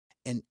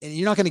and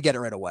you're not going to get it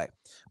right away.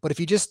 But if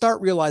you just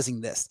start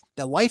realizing this,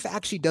 that life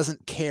actually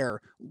doesn't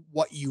care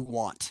what you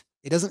want.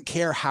 It doesn't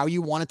care how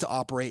you want it to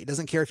operate. It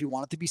doesn't care if you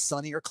want it to be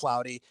sunny or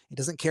cloudy. It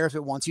doesn't care if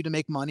it wants you to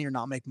make money or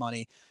not make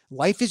money.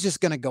 Life is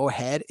just going to go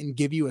ahead and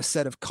give you a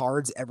set of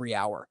cards every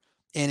hour.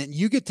 And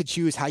you get to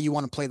choose how you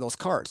want to play those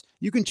cards.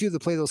 You can choose to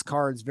play those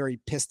cards very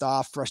pissed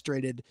off,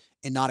 frustrated,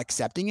 and not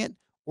accepting it.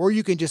 Or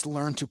you can just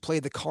learn to play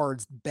the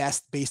cards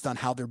best based on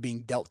how they're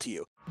being dealt to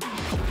you.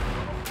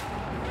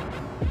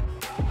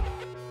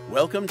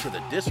 Welcome to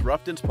the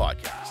Disruptance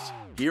podcast.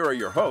 Here are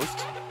your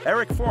hosts,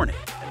 Eric Forney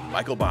and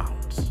Michael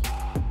Bounds.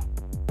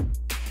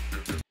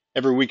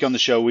 Every week on the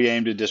show, we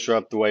aim to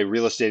disrupt the way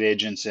real estate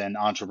agents and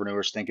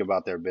entrepreneurs think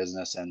about their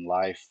business and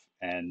life.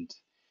 And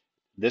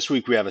this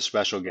week we have a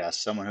special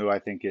guest, someone who I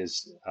think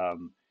is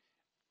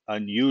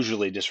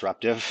unusually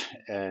disruptive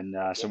and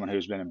someone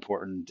who's been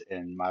important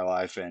in my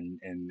life and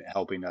in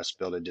helping us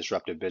build a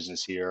disruptive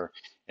business here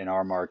in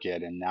our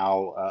market, and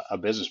now a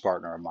business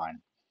partner of mine.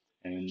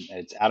 And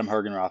it's Adam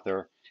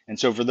Hergenrother. And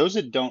so for those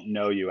that don't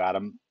know you,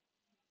 Adam,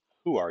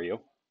 who are you?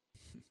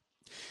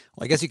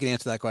 Well, I guess you can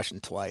answer that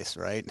question twice,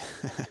 right?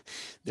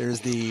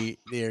 there's the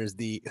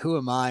who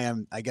am I?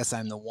 I guess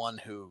I'm the one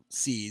who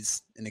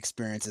sees and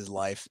experiences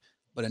life.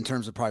 But in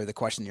terms of probably the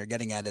question you're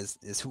getting at is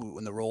who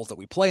and the roles that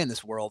we play in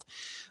this world.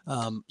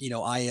 I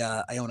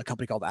own a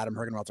company called Adam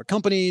Hergenrother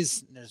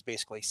Companies. There's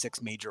basically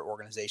 6 major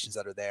organizations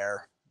that are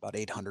there, about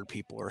 800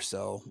 people or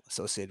so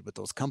associated with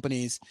those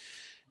companies.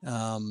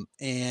 The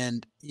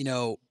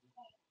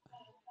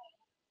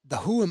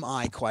who am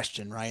I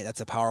question, right?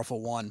 That's a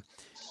powerful one.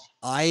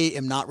 I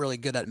am not really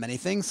good at many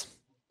things.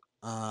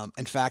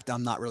 In fact,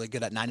 I'm not really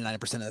good at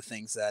 99% of the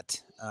things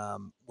that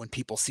when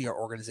people see our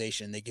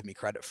organization, they give me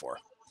credit for.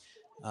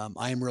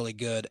 I am really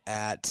good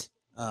at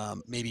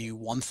maybe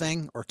one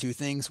thing or 2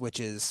 things, which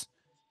is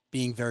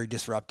being very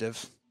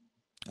disruptive,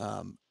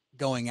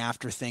 going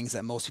after things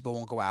that most people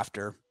won't go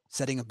after,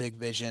 setting a big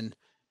vision,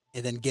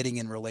 and then getting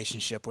in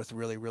relationship with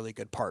really, really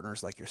good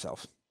partners like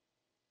yourself.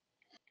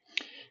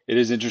 It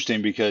is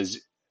interesting because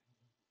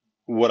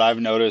what I've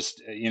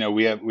noticed,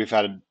 we've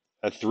had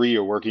a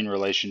 3-year working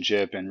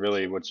relationship and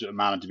really what's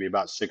amounted to be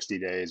about 60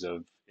 days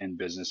of in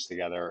business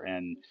together.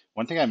 And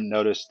one thing I've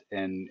noticed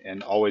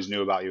and always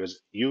knew about you is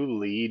you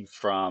lead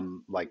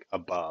from like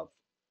above.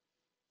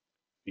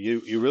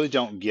 You really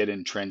don't get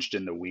entrenched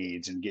in the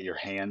weeds and get your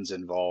hands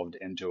involved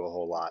into a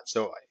whole lot.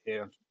 So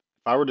if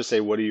I were to say,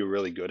 what are you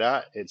really good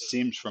at? It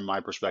seems from my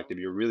perspective,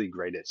 you're really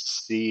great at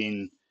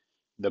seeing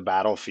the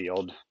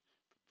battlefield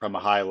from a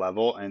high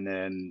level and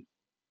then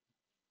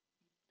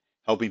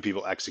helping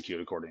people execute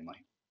accordingly.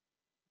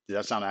 Does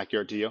that sound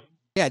accurate to you?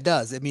 Yeah, it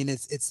does. I mean,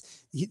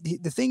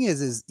 the thing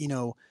is,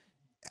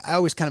 I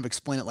always kind of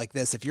explain it like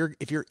this. If you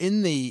are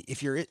in the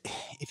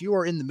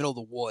middle of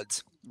the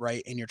woods,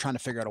 right, and you're trying to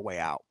figure out a way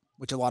out,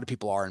 which a lot of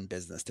people are in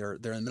business, they're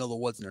in the middle of the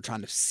woods and they're trying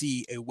to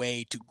see a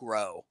way to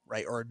grow,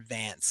 right, or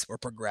advance or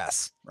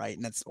progress, right,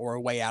 and that's or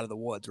a way out of the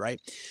woods,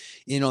 right.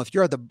 If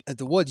you're at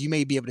the woods, you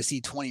may be able to see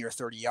 20 or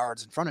 30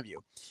 yards in front of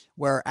you.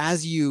 Where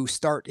as you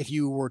start, if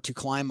you were to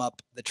climb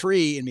up the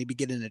tree and maybe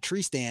get in a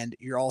tree stand,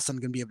 you're all of a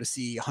sudden going to be able to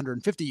see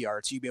 150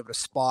 yards. So you'll be able to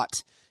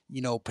spot,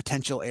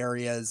 potential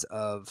areas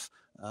of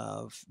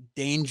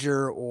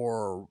danger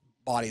or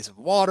bodies of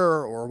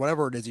water or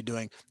whatever it is you're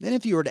doing. Then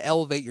if you were to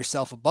elevate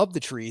yourself above the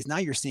trees, now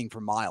you're seeing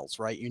for miles,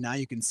 right? Now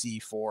you can see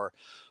for,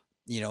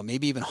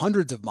 maybe even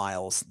hundreds of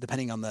miles,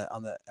 depending on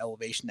the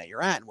elevation that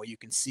you're at and what you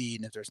can see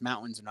and if there's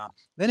mountains or not.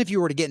 Then if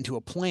you were to get into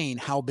a plane,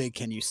 how big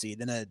can you see?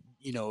 Then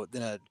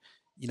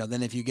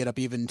if you get up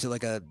even to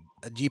like a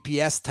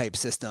GPS type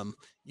system,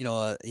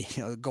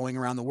 going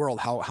around the world,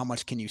 how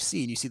much can you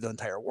see? And you see the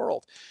entire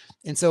world.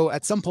 And so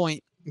at some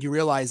point you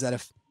realize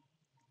that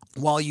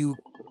while you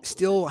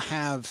still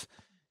have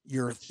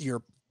your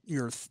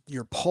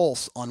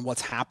pulse on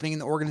what's happening in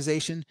the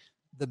organization,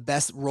 the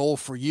best role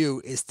for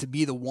you is to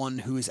be the one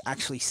who is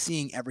actually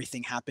seeing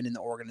everything happen in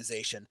the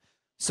organization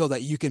so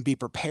that you can be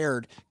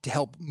prepared to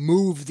help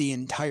move the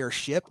entire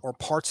ship or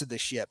parts of the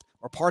ship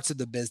or parts of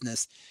the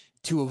business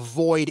to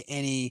avoid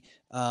any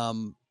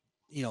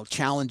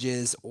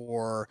challenges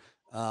or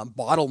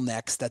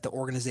bottlenecks that the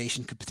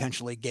organization could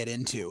potentially get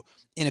into.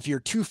 And if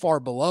you're too far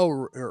below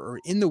or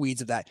in the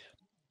weeds of that,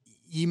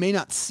 you may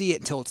not see it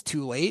until it's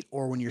too late,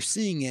 or when you're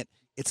seeing it,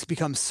 it's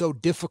become so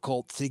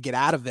difficult to get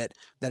out of it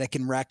that it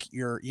can wreck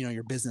your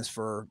business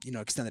for,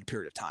 extended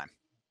period of time.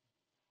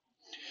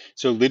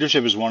 So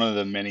leadership is one of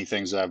the many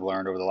things that I've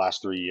learned over the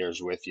last 3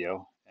 years with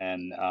you.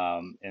 And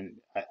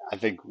I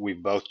think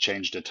we've both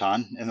changed a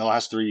ton in the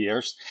last 3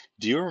 years.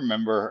 Do you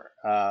remember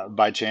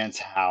by chance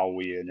how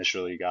we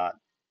initially got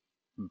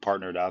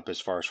partnered up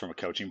as far as from a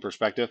coaching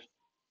perspective?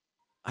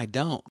 I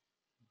don't.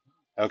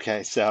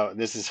 Okay, so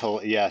this is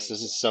whole, yes,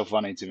 this is so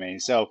funny to me.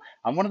 So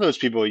I'm one of those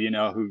people,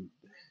 who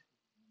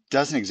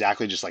doesn't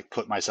exactly just like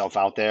put myself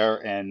out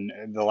there. And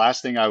the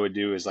last thing I would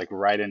do is like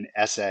write an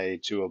essay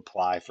to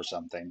apply for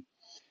something.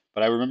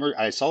 But I remember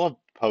I saw a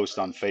post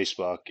on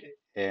Facebook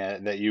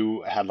that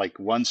you had like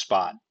one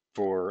spot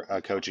for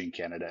a coaching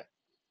candidate.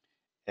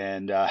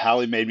 And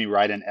Hallie made me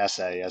write an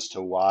essay as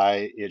to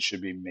why it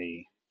should be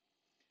me.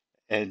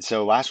 And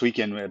so last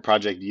weekend at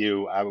Project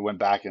U, I went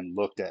back and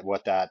looked at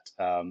what that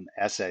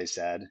essay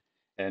said,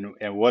 and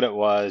what it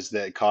was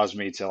that caused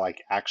me to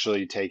like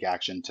actually take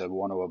action to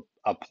want to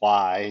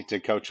apply to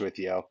coach with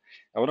you.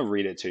 I want to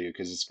read it to you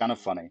because it's kind of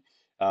funny.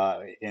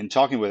 In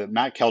talking with it,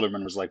 Matt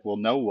Kelderman was like, "Well,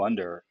 no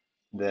wonder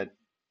that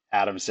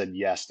Adam said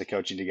yes to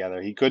coaching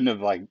together. He couldn't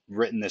have like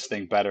written this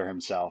thing better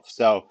himself."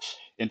 So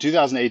in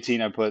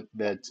 2018, I put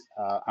that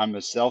I'm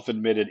a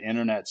self-admitted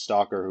internet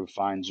stalker who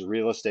finds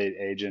real estate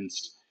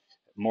agents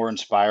more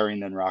inspiring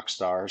than rock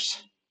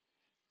stars.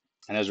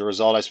 And as a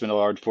result, I spend a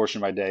large portion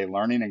of my day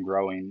learning and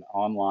growing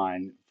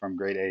online from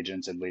great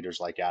agents and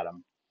leaders like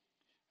Adam.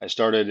 I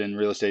started in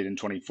real estate in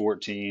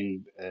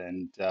 2014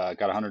 and got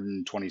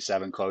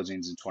 127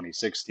 closings in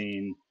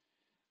 2016.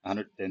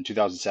 In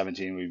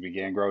 2017, we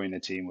began growing the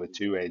team with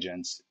 2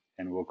 agents,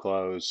 and we'll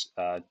close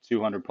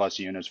 200 plus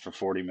units for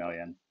 40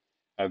 million.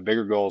 I have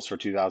bigger goals for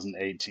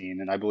 2018,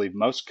 and I believe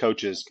most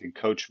coaches can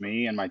coach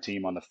me and my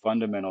team on the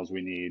fundamentals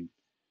we need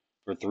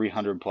for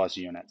 300 plus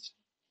units.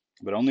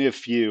 But only a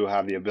few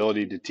have the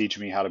ability to teach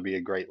me how to be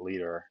a great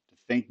leader, to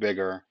think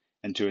bigger,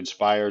 and to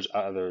inspire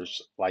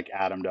others like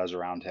Adam does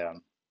around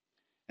him.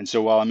 And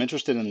so while I'm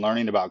interested in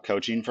learning about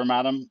coaching from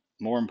Adam,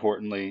 more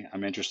importantly,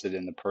 I'm interested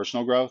in the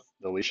personal growth,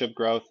 the leadership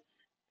growth,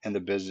 and the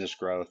business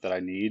growth that I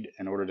need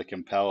in order to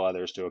compel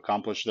others to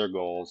accomplish their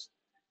goals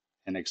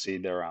and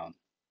exceed their own.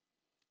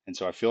 And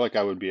so I feel like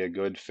I would be a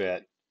good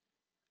fit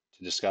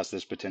to discuss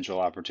this potential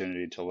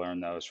opportunity to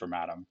learn those from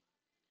Adam.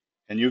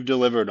 And you've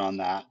delivered on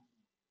that.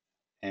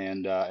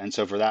 And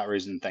so for that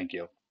reason, thank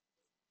you.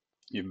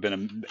 You've been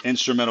an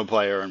instrumental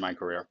player in my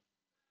career,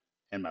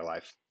 in my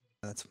life.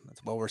 That's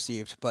well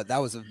received. But that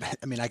was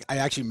I mean, I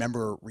actually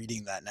remember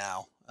reading that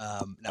now.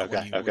 Now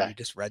Okay. when Okay. you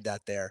just read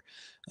that there,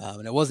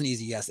 and it wasn't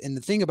easy. Yes, and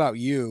the thing about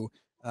you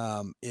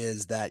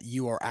is that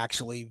you are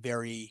actually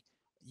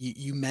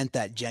you meant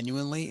that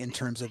genuinely in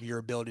terms of your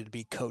ability to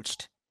be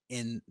coached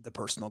in the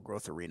personal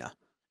growth arena,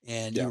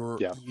 and Yeah.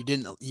 Yeah. you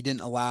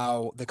didn't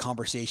allow the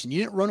conversation. You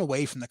didn't run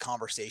away from the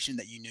conversation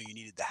that you knew you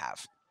needed to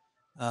have.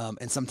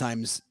 And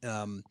sometimes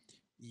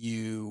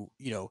you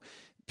know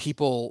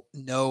people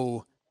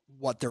know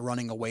what they're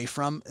running away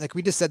from. Like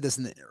we just said this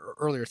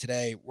earlier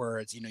today, where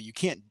it's you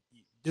can't.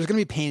 There's going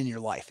to be pain in your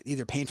life,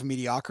 either pain from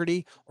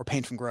mediocrity or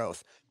pain from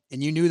growth.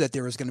 And you knew that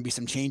there was going to be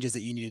some changes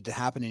that you needed to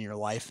happen in your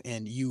life,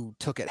 and you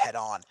took it head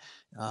on.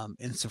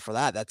 And so for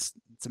that, it's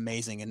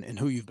amazing. And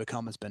who you've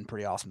become has been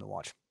pretty awesome to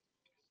watch.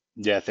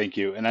 Yeah. Thank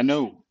you. And I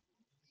know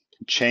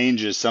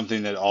change is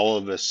something that all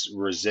of us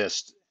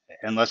resist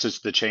unless it's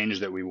the change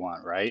that we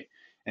want, right?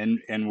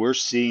 And we're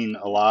seeing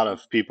a lot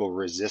of people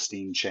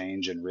resisting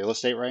change in real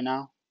estate right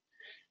now.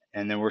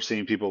 And then we're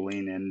seeing people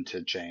lean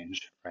into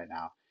change right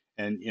now.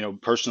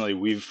 And personally,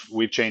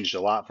 we've changed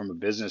a lot from a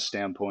business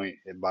standpoint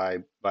by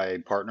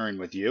partnering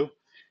with you.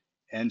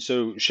 And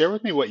so share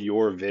with me what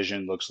your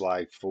vision looks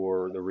like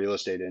for the real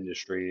estate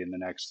industry in the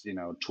next,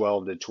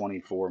 12 to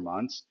 24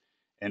 months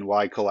and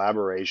why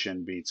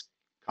collaboration beats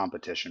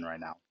competition right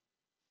now.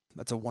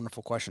 That's a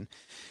wonderful question.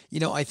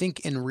 I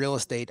think in real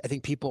estate, I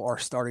think people are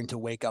starting to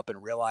wake up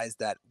and realize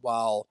that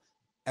while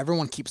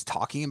everyone keeps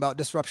talking about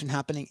disruption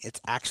happening,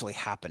 it's actually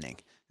happening.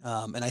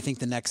 And I think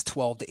the next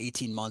 12 to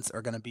 18 months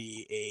are going to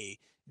be a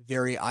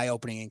very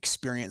eye-opening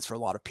experience for a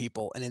lot of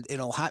people. And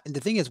it'll happen.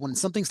 The thing is, when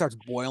something starts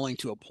boiling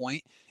to a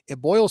point,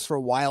 it boils for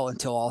a while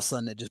until all of a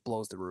sudden it just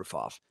blows the roof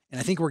off. And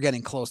I think we're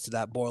getting close to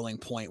that boiling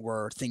point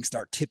where things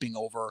start tipping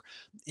over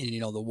and,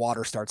 the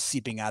water starts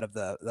seeping out of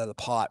the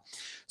pot.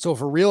 So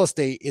for real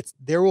estate,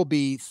 there will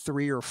be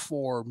 3 or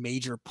 4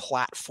 major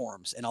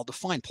platforms, and I'll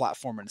define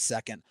platform in a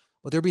second,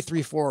 but there'll be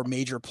 3, 4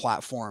 major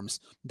platforms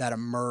that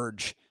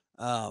emerge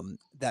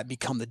that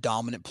become the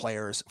dominant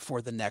players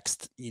for the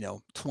next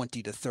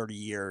 20 to 30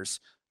 years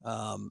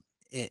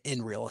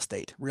in real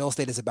estate. Real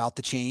estate is about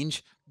to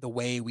change the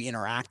way we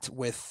interact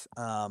with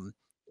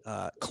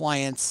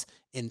clients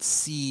and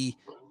see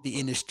the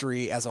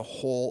industry as a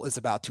whole is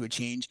about to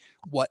change.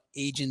 What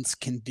agents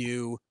can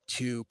do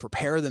to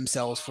prepare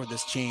themselves for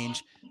this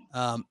change,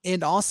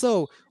 and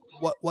also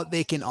what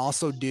they can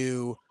also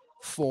do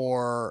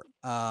for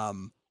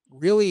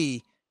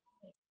really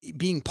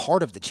being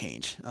part of the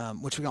change,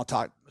 which we're going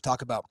to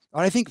talk about. But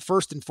I think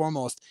first and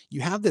foremost,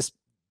 you have this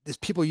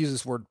people use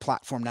this word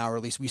platform now, or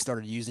at least we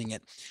started using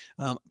it.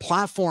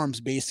 Platforms,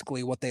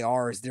 basically what they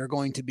are is they're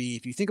going to be,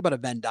 if you think about a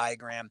Venn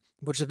diagram,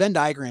 which a Venn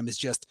diagram is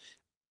just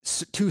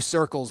 2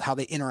 circles, how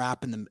they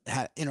interlap in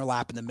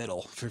the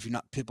middle, for if you're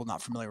not people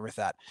not familiar with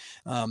that.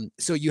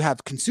 So you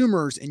have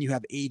consumers and you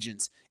have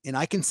agents, and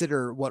I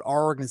consider what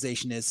our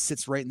organization is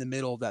sits right in the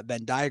middle of that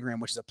Venn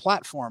diagram, which is a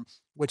platform,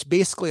 which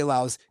basically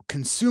allows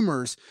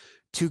consumers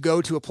to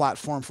go to a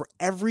platform for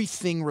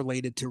everything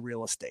related to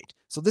real estate.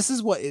 So this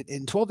is what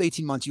in 12 to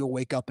 18 months you'll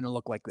wake up and it'll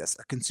look like this.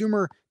 A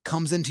consumer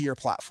comes into your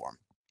platform.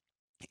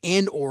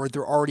 and or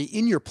they're already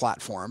in your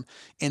platform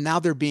and now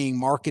they're being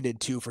marketed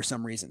to for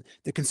some reason.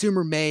 The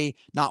consumer may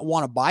not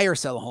want to buy or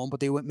sell a home, but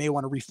they may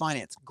want to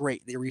refinance.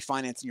 Great, they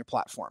refinance in your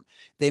platform.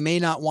 They may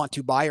not want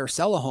to buy or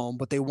sell a home,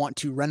 but they want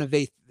to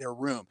renovate their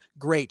room.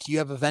 Great, you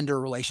have a vendor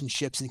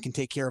relationships and can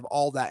take care of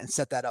all that and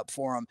set that up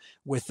for them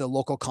with the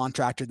local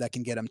contractor that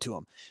can get them to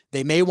them.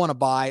 They may want to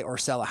buy or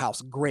sell a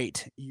house.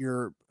 Great,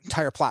 your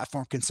entire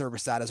platform can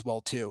service that as well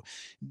too.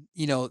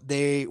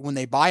 When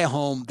they buy a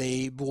home,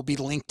 they will be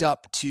linked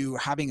up to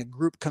having a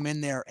group come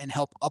in there and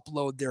help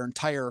upload their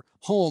entire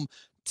home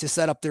to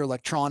set up their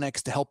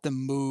electronics, to help them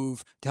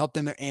move, to help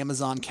them their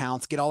Amazon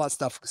accounts, get all that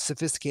stuff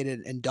sophisticated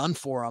and done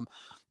for them.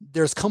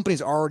 There's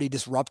companies already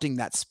disrupting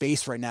that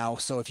space right now.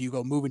 So if you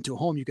go move into a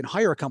home, you can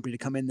hire a company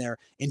to come in there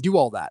and do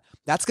all that.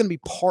 That's going to be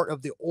part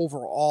of the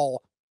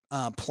overall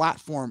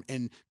platform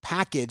and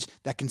package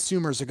that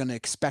consumers are going to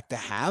expect to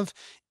have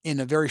in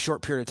a very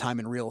short period of time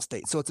in real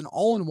estate. So it's an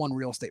all-in-one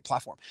real estate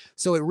platform.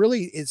 So it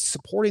really is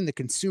supporting the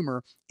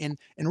consumer. And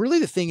really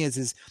the thing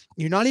is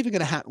you're not even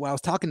going to have, well, I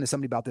was talking to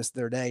somebody about this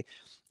the other day,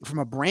 from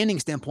a branding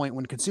standpoint,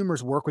 when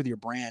consumers work with your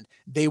brand,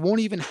 they won't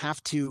even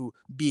have to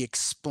be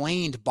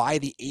explained by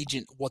the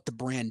agent what the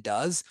brand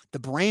does. The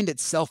brand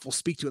itself will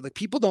speak to it. Like,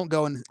 people don't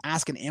go and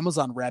ask an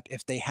Amazon rep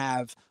if they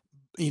have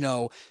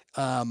a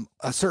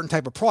certain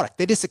type of product.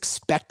 They just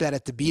expect that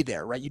it to be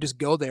there, right? You just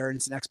go there and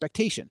it's an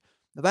expectation.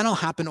 Now, that'll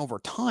happen over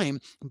time,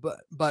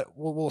 but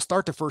what we'll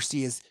start to first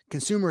see is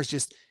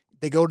consumers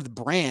they go to the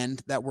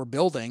brand that we're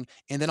building,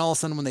 and then all of a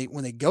sudden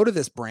when they go to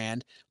this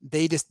brand,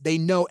 they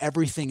know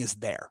everything is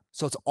there.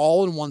 So it's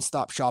all in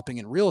one-stop shopping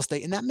in real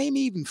estate, and that may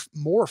even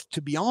morph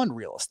to beyond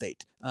real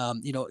estate.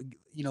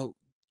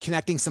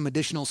 Connecting some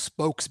additional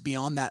spokes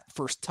beyond that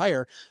first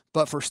tire.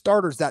 But for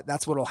starters,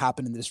 that's what will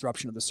happen in the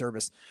disruption of the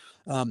service.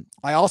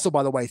 I also,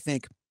 by the way,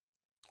 think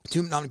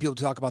too not many people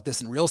talk about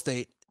this in real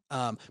estate,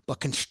 but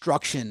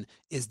construction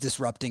is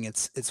disrupting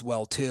its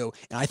well too.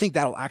 And I think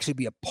that'll actually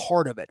be a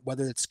part of it,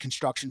 whether it's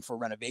construction for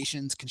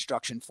renovations,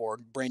 construction for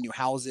brand new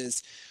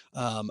houses,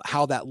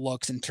 how that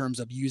looks in terms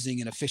of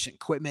using an efficient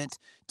equipment,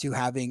 to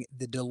having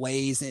the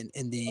delays and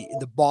the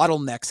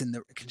bottlenecks in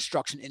the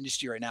construction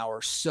industry right now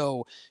are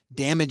so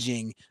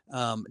damaging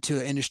to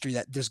an industry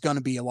that there's going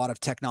to be a lot of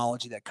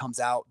technology that comes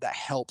out that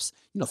helps,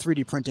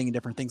 3D printing and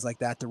different things like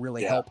that to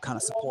really help kind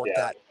of support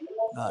that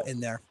in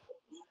there.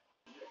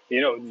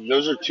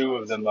 Those are two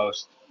of the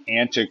most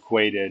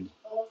antiquated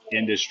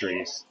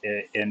industries,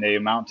 and they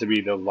amount to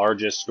be the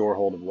largest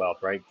storehold of wealth,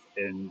 right?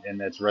 And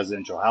that's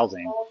residential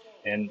housing.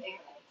 And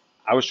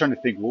I was trying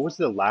to think, what was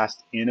the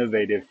last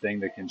innovative thing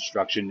the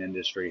construction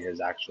industry has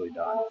actually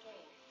done?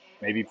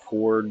 Maybe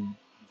poured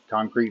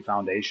concrete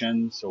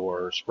foundations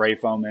or spray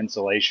foam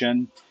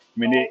insulation. I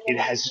mean, it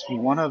has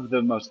one of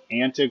the most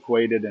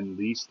antiquated and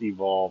least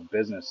evolved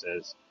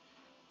businesses,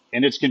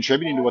 and it's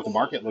contributing to what the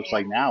market looks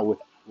like now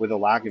with a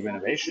lack of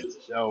innovation.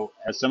 So,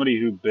 as somebody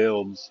who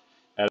builds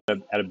at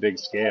a big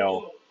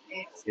scale,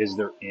 is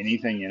there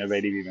anything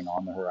innovative even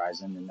on the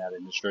horizon in that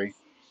industry?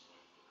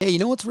 Hey,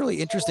 what's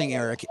really interesting,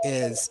 Eric,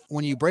 is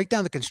when you break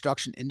down the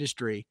construction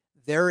industry,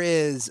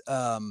 there's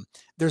a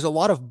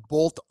lot of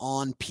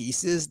bolt-on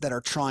pieces that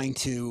are trying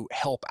to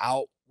help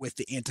out with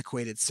the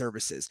antiquated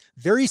services.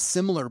 Very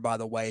similar, by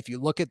the way, if you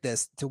look at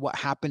this, to what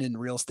happened in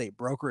real estate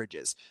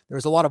brokerages.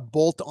 There's a lot of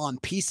bolt-on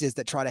pieces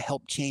that try to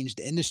help change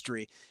the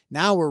industry.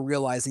 Now we're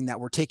realizing that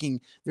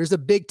there's a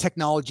big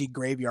technology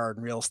graveyard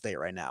in real estate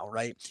right now,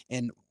 right?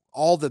 And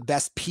all the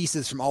best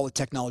pieces from all the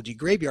technology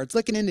graveyards,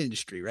 like in an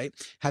industry, right,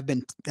 have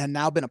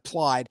now been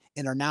applied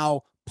and are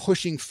now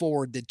pushing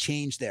forward the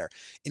change there.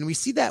 And we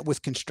see that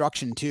with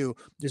construction too.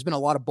 There's been a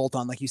lot of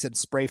bolt-on, like you said,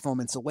 spray foam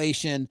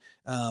insulation,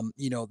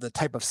 the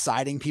type of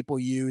siding people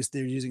use.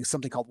 They're using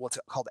something what's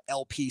called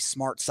LP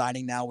smart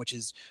siding now, which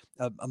is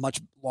a much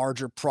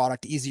larger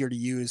product, easier to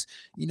use.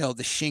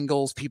 The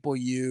shingles people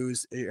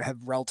use have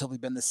relatively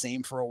been the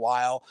same for a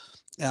while.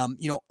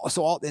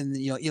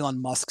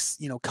 Elon Musk's,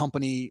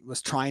 company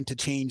was trying to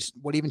change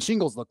what even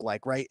shingles look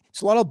like, right?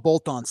 So a lot of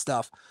bolt-on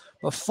stuff,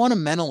 but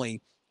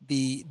fundamentally,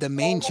 the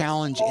main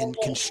challenge in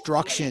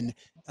construction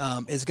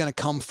is going to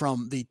come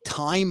from the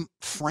time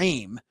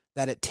frame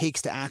that it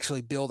takes to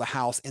actually build a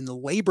house and the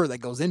labor that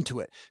goes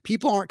into it.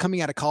 People aren't coming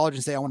out of college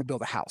and say, I want to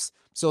build a house.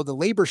 So the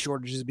labor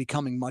shortage is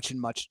becoming much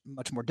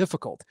more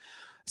difficult.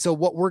 So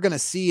what we're going to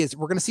see is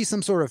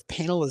some sort of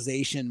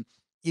panelization.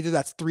 Either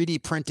that's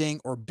 3D printing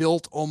or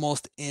built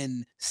almost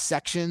in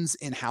sections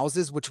in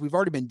houses, which we've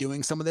already been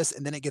doing some of this,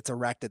 and then it gets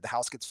erected. The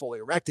house gets fully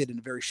erected in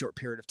a very short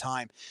period of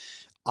time.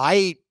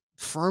 I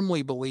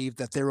firmly believe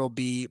that there will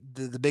be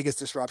the biggest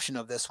disruption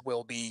of this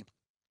will be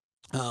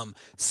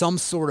some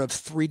sort of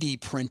 3D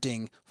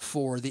printing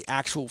for the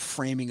actual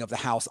framing of the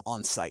house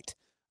on site.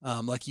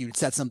 Like you'd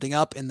set something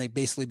up and they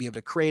basically be able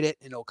to create it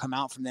and it'll come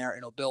out from there and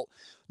it'll build.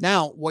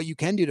 Now, what you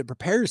can do to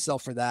prepare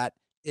yourself for that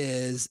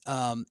is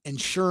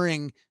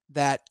ensuring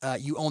that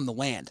you own the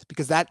land,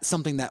 because that's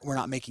something that we're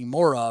not making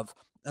more of.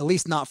 at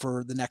least not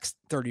for the next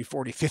 30,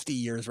 40, 50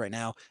 years right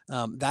now.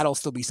 That'll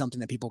still be something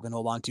that people can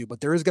hold on to,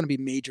 but there is going to be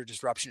major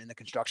disruption in the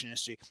construction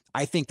industry.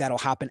 I think that'll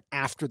happen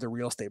after the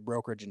real estate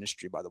brokerage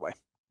industry, by the way.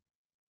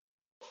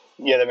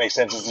 Yeah, that makes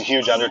sense. It's a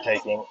huge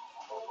undertaking.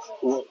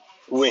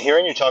 When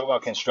hearing you talk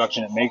about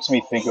construction, it makes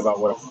me think about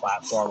what a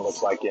platform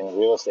looks like in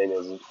real estate.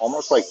 Is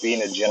almost like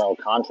being a general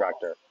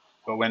contractor.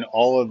 But when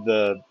all of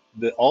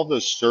all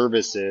those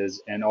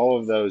services and all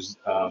of those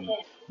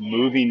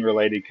moving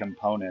related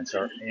components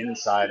are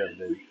inside of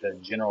the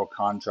general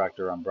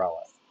contractor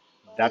umbrella,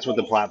 that's what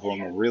the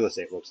platform of real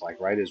estate looks like,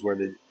 right? Is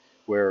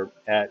where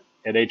at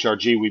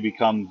HRG we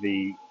become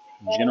the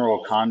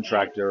general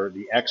contractor,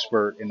 the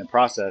expert in the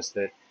process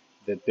that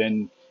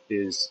then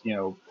is,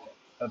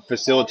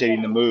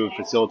 facilitating the move,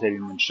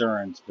 facilitating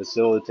insurance,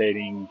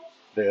 facilitating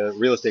the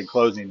real estate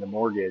closing, the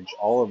mortgage,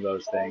 all of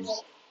those things.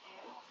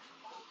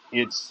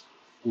 It's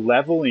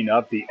leveling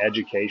up the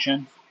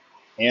education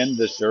and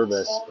the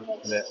service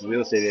that real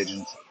estate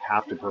agents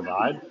have to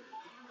provide,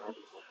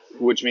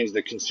 which means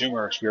the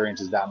consumer experience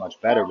is that much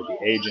better, but the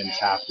agents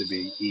have to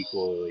be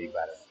equally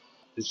better.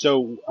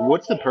 So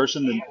what's the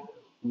person that,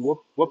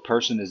 what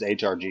person is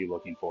HRG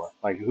looking for?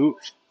 Who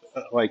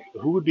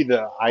would be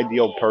the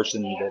ideal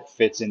person that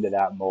fits into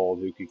that mold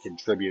who could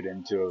contribute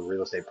into a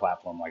real estate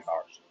platform like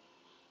ours?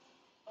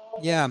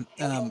 Yeah,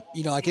 I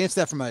can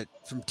answer that from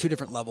two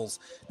different levels.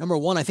 Number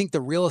one, I think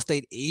the real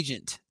estate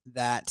agent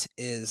that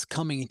is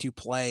coming into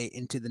play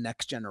into the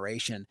next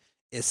generation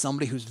is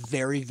somebody who's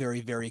very, very,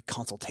 very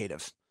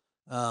consultative.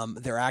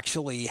 They're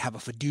actually have a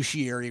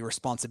fiduciary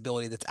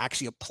responsibility that's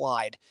actually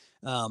applied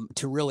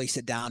to really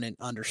sit down and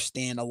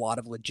understand a lot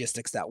of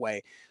logistics that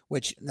way.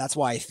 Which that's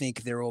why I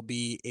think there will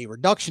be a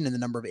reduction in the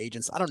number of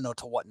agents. I don't know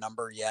to what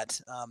number yet,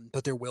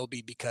 but there will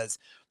be because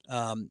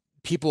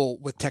people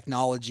with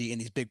technology and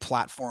these big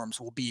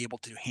platforms will be able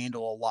to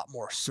handle a lot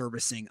more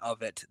servicing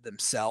of it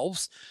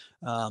themselves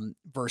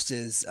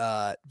versus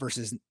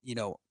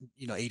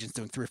agents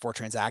doing 3 or 4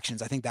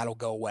 transactions. I think that'll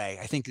go away.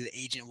 I think the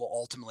agent will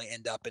ultimately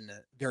end up in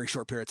a very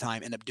short period of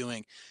time end up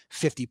doing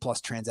 50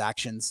 plus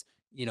transactions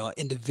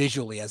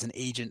individually as an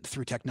agent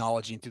through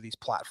technology and through these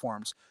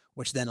platforms,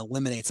 which then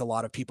eliminates a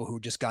lot of people who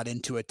just got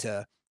into it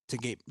to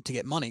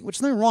get money, which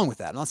is nothing wrong with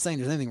that. I'm not saying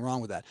there's anything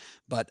wrong with that,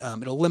 but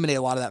it'll eliminate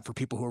a lot of that for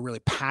people who are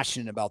really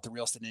passionate about the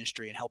real estate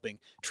industry and helping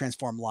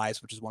transform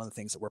lives, which is one of the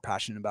things that we're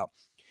passionate about.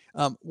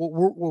 What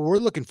we're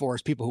looking for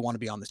is people who want to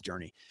be on this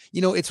journey.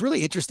 It's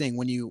really interesting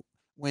when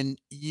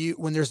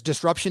there's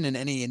disruption in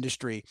any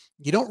industry,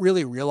 you don't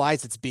really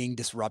realize it's being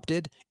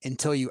disrupted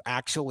until you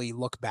actually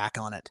look back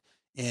on it.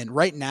 And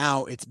right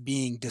now it's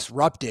being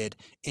disrupted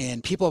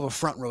and people have a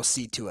front row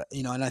seat to it,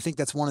 and I think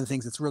that's one of the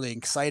things that's really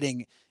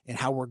exciting and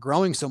how we're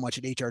growing so much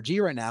at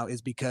HRG right now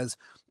is because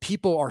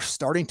people are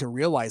starting to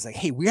realize like,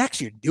 hey, we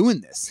actually are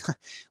doing this.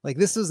 Like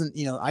this isn't,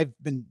 I've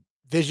been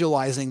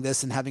visualizing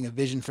this and having a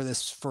vision for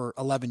this for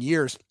 11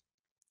 years.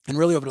 And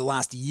really over the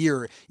last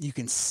year, you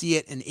can see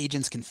it and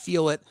agents can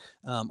feel it.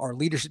 Our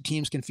leadership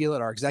teams can feel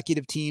it. Our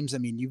executive teams. I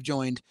mean, you've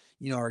joined,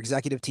 our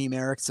executive team,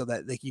 Eric, so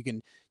that like you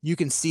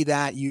can see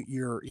that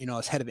you're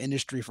as head of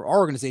industry for our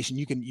organization,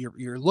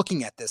 you're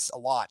looking at this a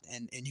lot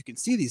and you can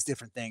see these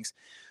different things.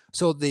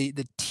 So the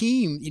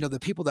team, the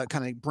people that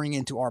kind of bring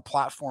into our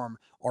platform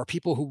are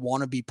people who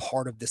want to be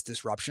part of this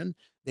disruption.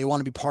 They want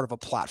to be part of a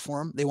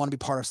platform. They want to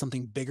be part of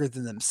something bigger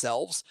than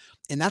themselves.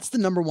 And that's the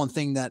number one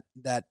thing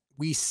that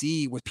we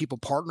see with people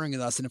partnering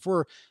with us. And if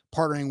we're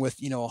partnering with,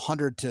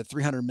 100 to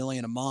 300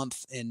 million a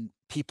month in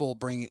people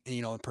bring,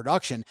 in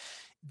production,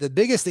 the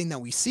biggest thing that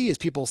we see is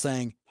people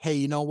saying, hey,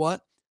 you know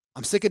what?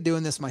 I'm sick of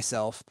doing this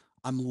myself.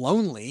 I'm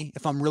lonely.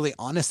 If I'm really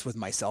honest with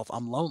myself,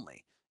 I'm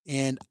lonely.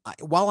 And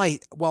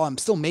while I'm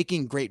still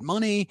making great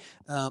money,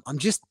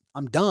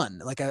 I'm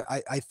done. Like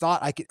I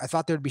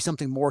thought there'd be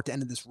something more at the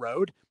end of this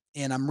road.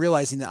 And I'm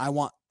realizing that I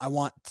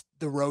want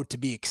the road to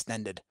be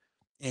extended.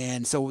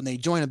 And so when they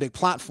join a big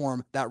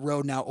platform, that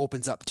road now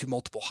opens up to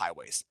multiple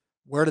highways.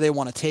 Where do they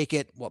want to take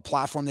it? What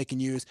platform they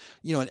can use?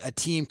 A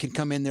team can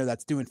come in there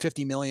that's doing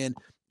 50 million.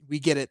 We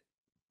get it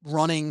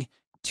running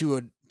to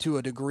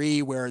a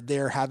degree where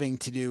they're having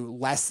to do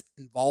less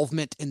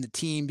involvement in the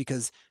team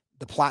because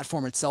the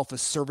platform itself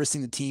is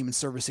servicing the team and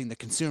servicing the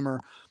consumer.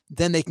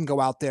 Then they can go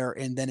out there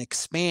and then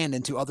expand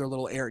into other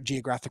little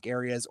geographic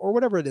areas or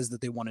whatever it is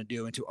that they want to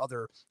do into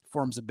other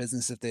forms of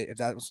business if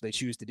that's what they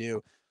choose to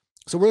do.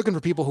 So we're looking for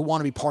people who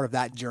want to be part of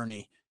that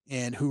journey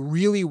and who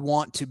really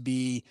want to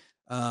be,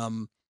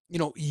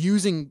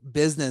 using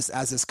business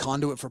as this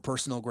conduit for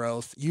personal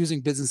growth,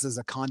 using business as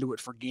a conduit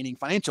for gaining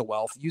financial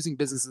wealth, using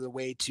business as a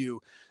way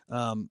to,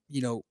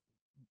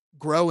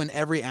 grow in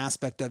every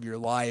aspect of your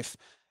life.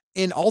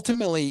 And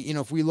ultimately,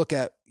 if we look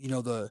at,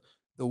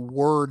 the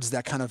words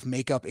that kind of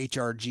make up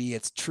HRG,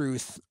 it's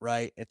truth,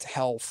 right? It's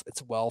health,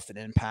 it's wealth and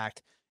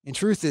impact. And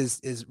truth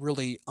is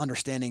really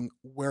understanding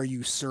where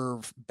you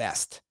serve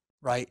best,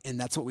 right? And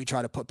that's what we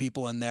try to put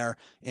people in there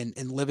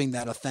and living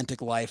that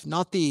authentic life,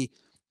 not the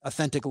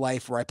authentic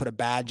life where I put a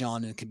badge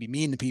on and can be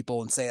mean to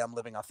people and say I'm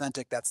living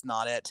authentic. That's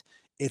not it.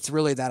 It's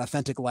really that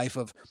authentic life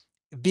of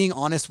being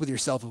honest with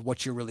yourself of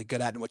what you're really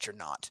good at and what you're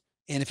not.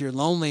 And if you're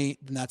lonely,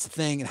 then that's the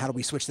thing. And how do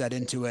we switch that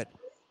into it?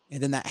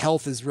 And then that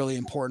health is really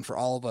important for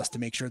all of us to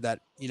make sure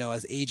that,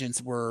 as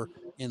agents, we're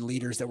in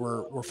leaders that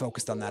we're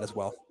focused on that as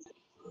well.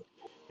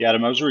 Yeah,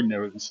 Adam, I was reading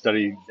a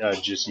study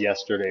just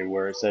yesterday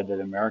where it said that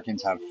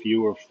Americans have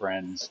fewer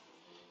friends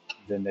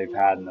than they've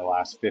had in the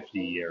last 50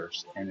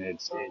 years. And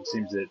it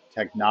seems that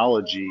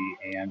technology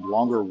and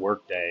longer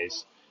work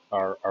days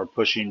are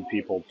pushing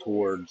people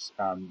towards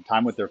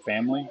time with their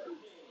family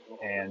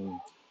and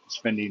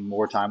spending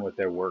more time with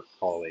their work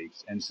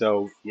colleagues. And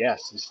so,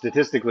 yes,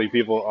 statistically,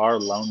 people are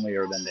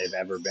lonelier than they've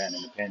ever been.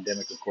 And the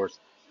pandemic, of course,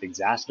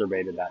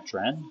 exacerbated that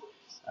trend.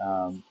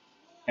 And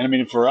I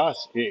mean, for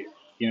us,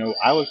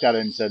 I looked at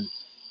it and said,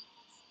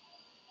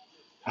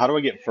 how do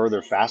I get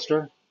further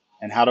faster?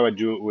 And how do I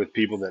do it with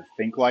people that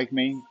think like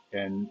me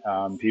and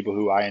people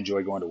who I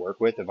enjoy going to work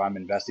with? If I'm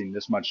investing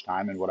this much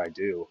time in what I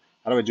do,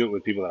 how do I do it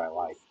with people that I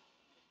like?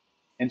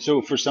 And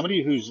so for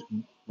somebody who's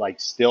like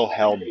still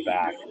held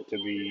back to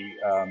be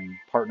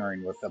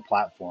partnering with a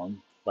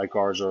platform like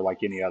ours or like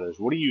any others,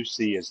 what do you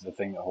see as the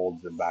thing that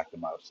holds them back the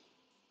most?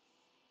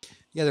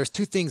 Yeah, there's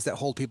two things that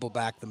hold people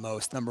back the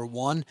most. Number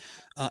one,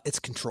 it's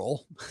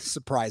control.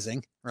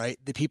 Surprising, right?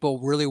 The people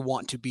really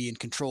want to be in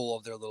control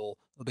of their little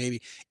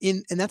baby,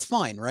 and that's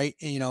fine, right?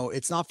 And,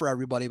 it's not for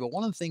everybody. But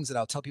one of the things that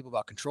I'll tell people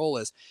about control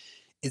is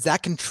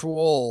that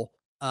control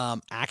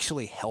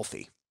actually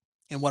healthy?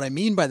 And what I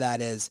mean by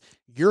that is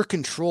your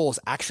control is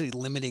actually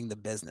limiting the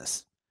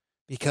business,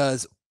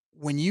 because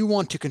when you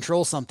want to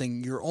control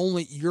something,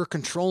 you're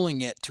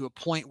controlling it to a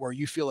point where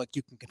you feel like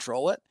you can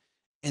control it.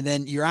 And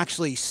then you're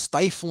actually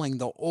stifling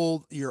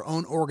your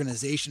own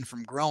organization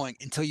from growing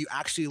until you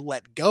actually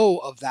let go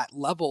of that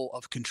level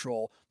of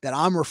control that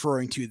I'm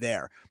referring to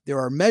there. There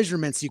are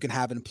measurements you can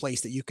have in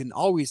place that you can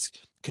always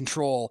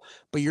control,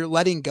 but you're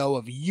letting go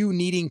of you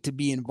needing to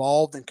be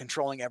involved in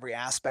controlling every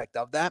aspect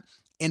of that.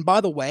 And by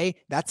the way,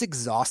 that's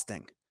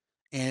exhausting.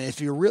 And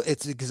if you're real,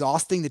 it's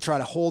exhausting to try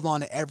to hold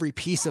on to every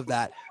piece of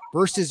that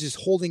versus just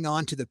holding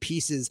on to the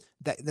pieces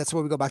that's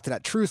where we go back to the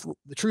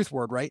truth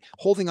word, right?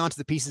 Holding on to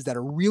the pieces that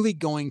are really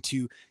going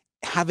to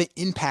have an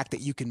impact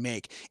that you can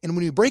make. And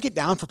when you break it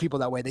down for people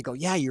that way, they go,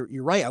 yeah,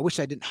 you're right. I wish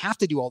I didn't have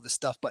to do all this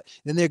stuff. But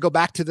then they go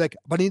back to but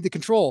I need the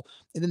control.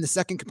 And then the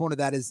second component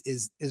of that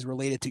is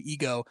related to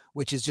ego,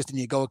 which is just an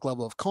egoic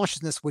level of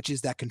consciousness, which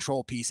is that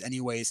control piece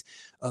anyways,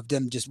 of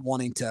them just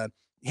wanting to,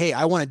 hey,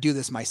 I want to do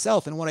this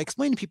myself. And what I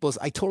explain to people is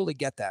I totally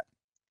get that.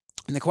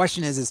 And the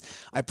question is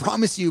I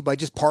promise you, by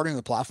just partnering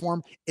the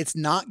platform, it's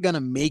not going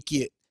to make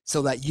it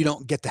so that you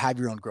don't get to have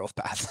your own growth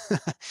path.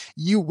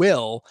 You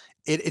will.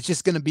 It's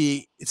just going to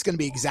be,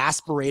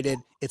 exasperated.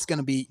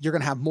 You're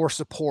going to have more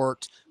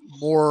support,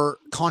 more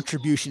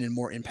contribution, and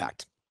more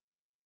impact.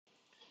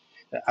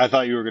 I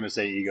thought you were going to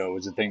say ego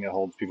was the thing that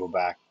holds people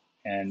back.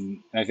 And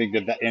I think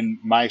that in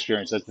my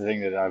experience, that's the thing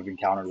that I've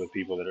encountered with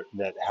people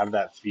that have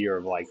that fear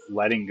of like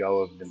letting go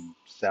of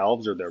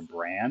themselves or their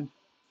brand.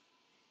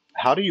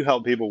 How do you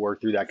help people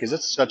work through that? Because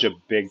it's such a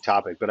big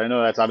topic, but I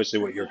know that's obviously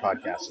what your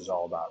podcast is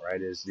all about,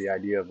 right? Is the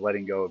idea of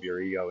letting go of your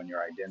ego and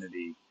your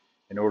identity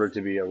in order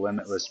to be a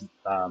limitless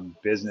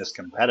business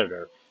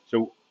competitor.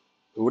 So,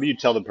 what do you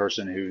tell the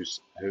person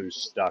who's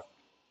stuck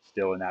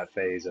still in that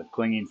phase of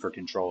clinging for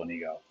control and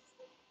ego?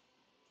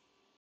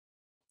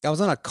 I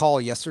was on a call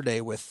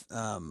yesterday with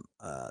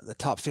the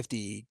top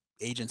 50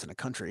 agents in the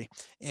country,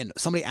 and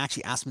somebody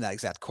actually asked me that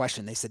exact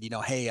question. They said,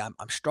 hey, I'm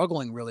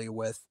struggling really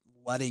with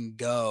letting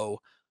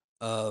go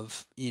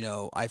of,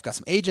 I've got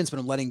some agents, but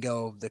I'm letting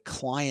go of the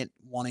client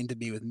wanting to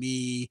be with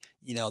me.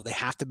 They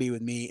have to be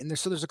with me. And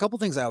there's a couple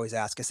things I always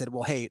ask. I said,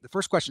 well, hey, the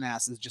first question I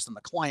asked is just on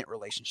the client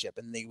relationship.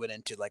 And they went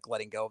into like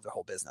letting go of their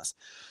whole business,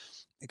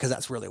 because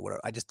that's really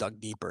what I just dug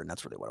deeper, and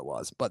that's really what it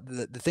was. But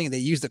the thing, they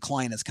use the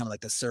client as kind of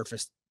like the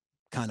surface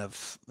kind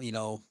of,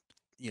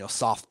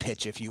 soft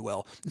pitch, if you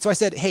will. And so I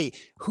said, hey,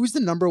 who's the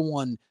number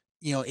one,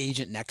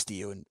 agent next to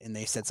you? And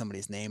they said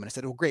somebody's name. And I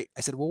said, well, great.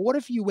 I said, well, what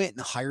if you went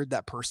and hired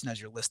that person as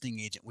your listing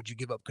agent? Would you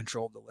give up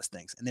control of the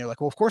listings? And they're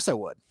like, well, of course I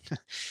would.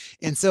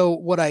 And so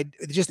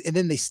and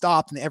then they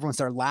stopped and everyone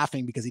started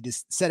laughing because he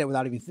just said it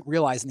without even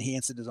realizing he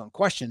answered his own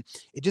question.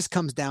 It just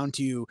comes down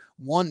to,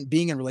 one,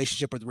 being in a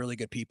relationship with really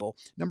good people.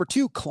 Number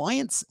two,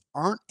 clients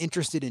aren't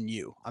interested in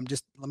you. I'm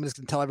just going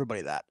to tell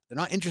everybody that they're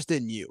not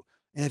interested in you.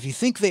 And if you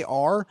think they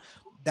are,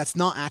 that's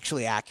not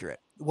actually accurate.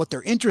 What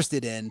they're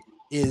interested in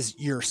is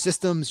your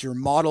systems, your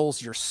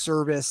models, your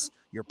service,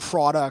 your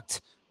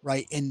product,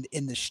 right? And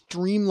in the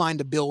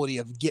streamlined ability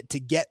of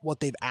get what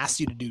they've asked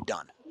you to do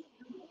done.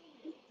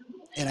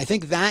 And I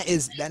think that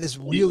is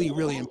really,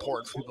 really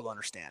important for people to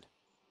understand.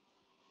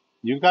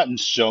 You've gotten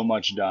so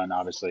much done,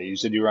 obviously. You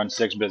said you run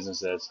 6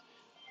 businesses.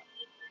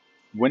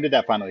 When did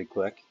that finally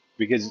click?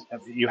 Because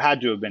you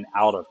had to have been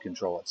out of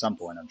control at some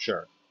point, I'm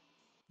sure.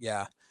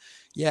 Yeah.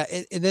 Yeah.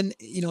 And then,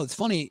 it's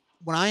funny,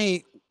 when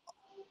I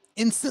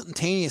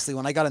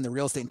got into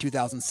real estate in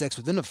 2006,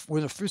 within the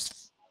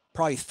first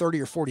probably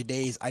 30 or 40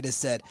 days, I just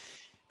said,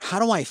 how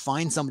do I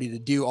find somebody to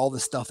do all the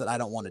stuff that I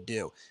don't want to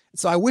do?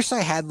 So I wish I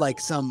had like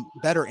some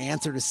better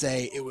answer to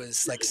say it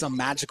was like some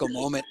magical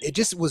moment. It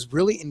just was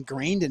really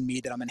ingrained in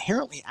me that I'm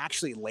inherently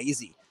actually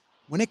lazy.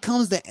 When it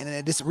comes to, and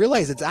I just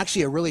realized it's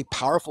actually a really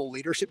powerful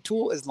leadership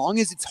tool as long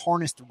as it's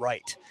harnessed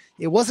right.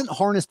 It wasn't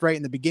harnessed right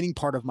in the beginning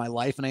part of my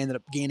life, and I ended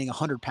up gaining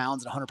 100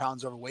 pounds and 100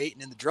 pounds overweight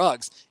and in the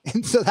drugs.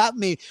 And so that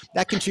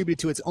contributed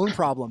to its own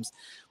problems.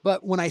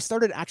 But when I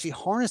started actually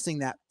harnessing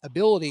that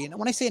ability, and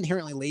when I say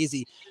inherently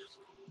lazy,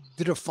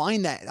 to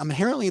define that, I'm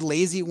inherently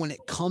lazy when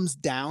it comes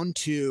down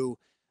to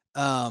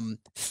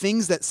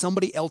things that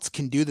somebody else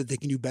can do that they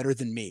can do better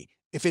than me.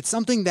 If it's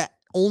something that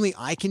only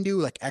I can do,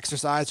 like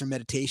exercise or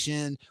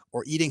meditation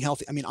or eating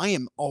healthy, I mean, I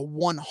am a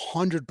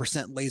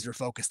 100% laser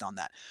focused on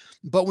that.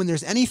 But when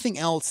there's anything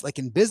else, like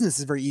in business,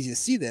 it's very easy to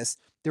see this.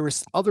 There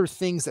was other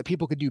things that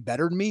people could do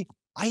better than me.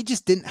 I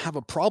just didn't have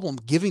a problem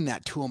giving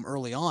that to them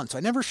early on. So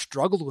I never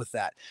struggled with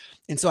that.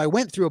 And so I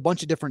went through a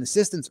bunch of different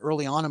assistants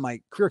early on in my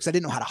career because I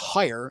didn't know how to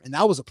hire, and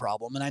that was a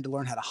problem. And I had to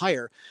learn how to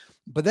hire.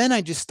 But then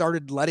I just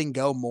started letting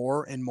go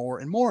more and more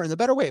and more. And the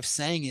better way of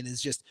saying it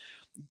is just,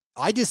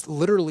 I just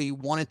literally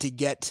wanted to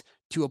get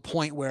to a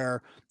point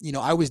where,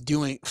 I was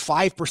doing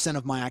 5%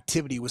 of my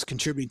activity was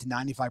contributing to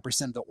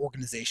 95% of the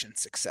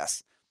organization's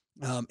success.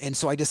 And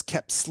so I just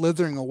kept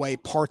slithering away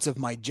parts of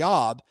my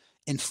job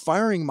and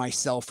firing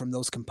myself from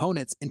those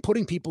components and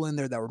putting people in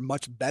there that were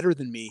much better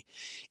than me.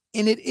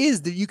 And it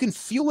is that you can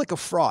feel like a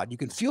fraud. You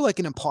can feel like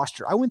an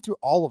imposter. I went through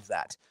all of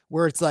that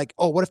where it's like,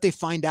 oh, what if they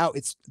find out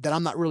it's that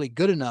I'm not really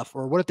good enough?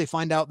 Or what if they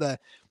find out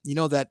that,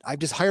 that I've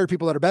just hired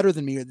people that are better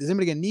than me? Or is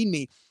anybody going to need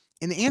me?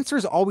 And the answer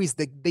is always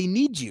that they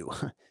need you.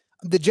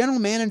 The general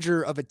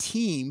manager of a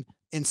team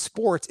in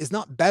sports is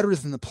not better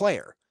than the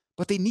player,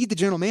 but they need the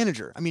general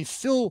manager. I mean,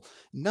 Phil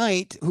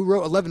Knight, who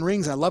wrote 11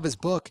 Rings, I love his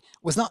book,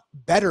 was not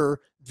better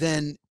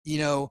than,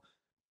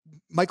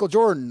 Michael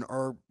Jordan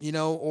or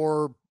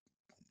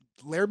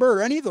Larry Bird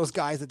or any of those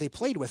guys that they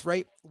played with,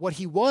 right? What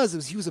he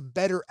was he was a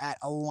better at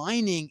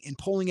aligning and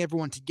pulling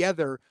everyone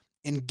together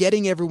and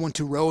getting everyone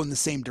to row in the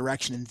same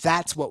direction. And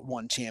that's what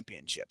won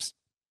championships.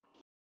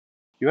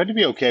 You had to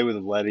be okay with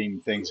letting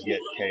things get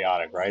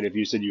chaotic, right? If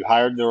you said you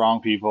hired the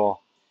wrong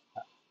people,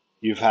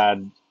 you've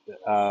had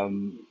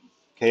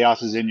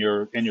chaoses in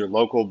your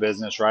local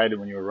business, right?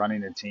 When you were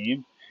running a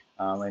team,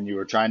 and you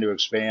were trying to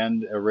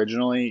expand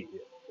originally.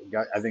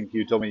 I think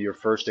you told me your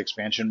first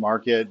expansion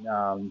market,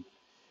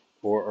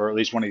 or at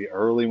least one of the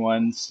early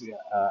ones,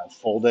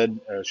 folded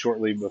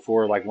shortly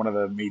before like one of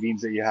the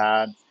meetings that you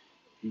had.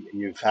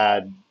 You've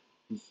had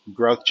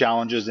growth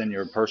challenges in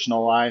your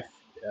personal life,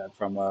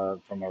 from a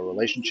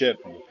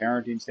relationship, from a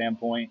parenting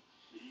standpoint.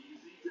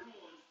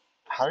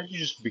 How did you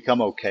just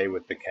become okay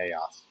with the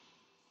chaos?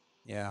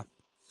 Yeah.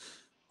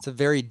 It's a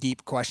very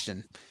deep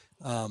question.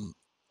 Um,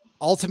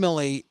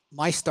 Ultimately,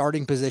 my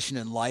starting position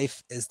in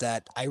life is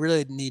that I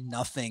really need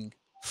nothing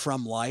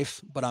from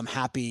life, but I'm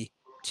happy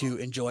to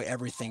enjoy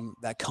everything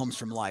that comes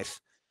from life.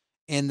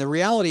 And the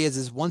reality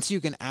is once you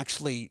can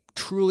actually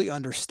truly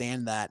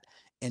understand that,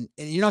 and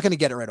you're not going to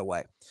get it right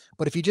away,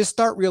 but if you just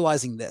start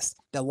realizing this,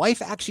 that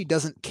life actually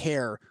doesn't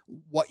care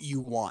what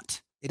you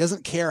want. It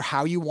doesn't care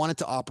how you want it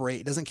to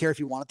operate. It doesn't care if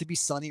you want it to be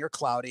sunny or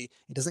cloudy.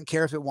 It doesn't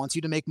care if it wants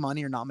you to make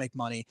money or not make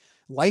money.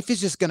 Life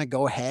is just going to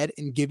go ahead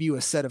and give you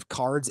a set of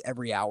cards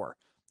every hour.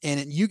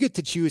 And you get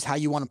to choose how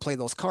you want to play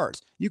those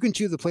cards. You can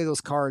choose to play those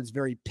cards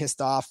very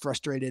pissed off,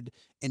 frustrated,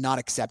 and not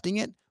accepting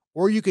it.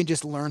 Or you can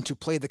just learn to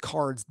play the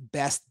cards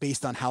best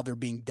based on how they're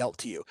being dealt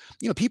to you.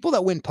 People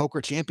that win poker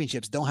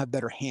championships don't have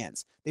better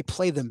hands. They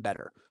play them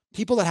better.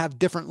 People that have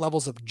different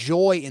levels of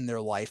joy in their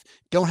life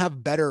don't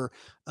have better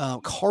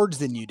cards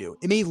than you do.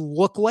 It may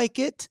look like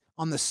it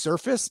on the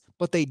surface,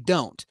 but they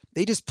don't.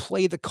 They just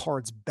play the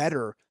cards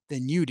better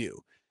than you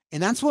do.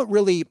 And that's what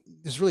really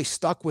is really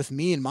stuck with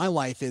me in my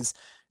life is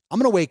I'm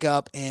going to wake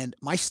up and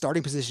my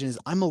starting position is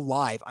I'm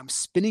alive. I'm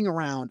spinning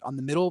around on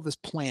the middle of this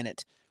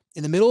planet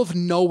in the middle of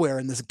nowhere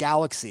in this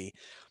galaxy.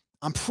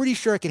 I'm pretty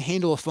sure I can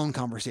handle a phone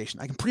conversation.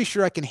 I'm pretty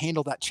sure I can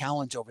handle that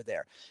challenge over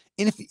there.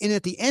 And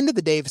at the end of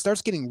the day, if it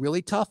starts getting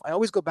really tough, I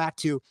always go back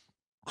to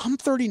I'm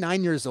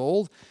 39 years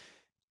old.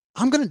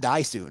 I'm going to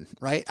die soon,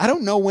 right? I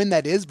don't know when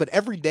that is, but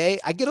every day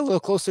I get a little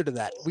closer to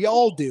that. We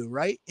all do,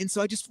 right? And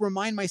so I just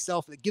remind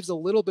myself, it gives a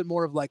little bit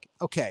more of like,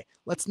 okay,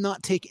 let's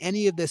not take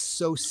any of this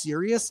so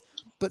serious,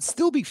 but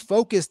still be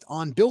focused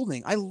on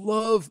building. I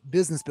love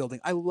business building.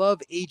 I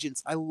love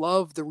agents. I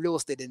love the real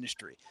estate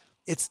industry.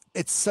 It's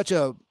such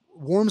a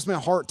warms my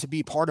heart to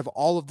be part of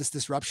all of this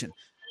disruption.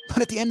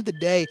 But at the end of the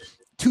day,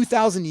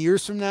 2,000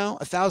 years from now,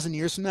 1,000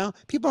 years from now,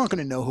 people aren't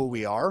going to know who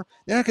we are.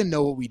 They're not going to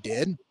know what we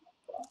did.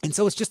 And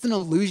so it's just an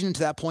illusion to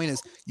that point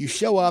is you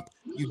show up,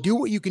 you do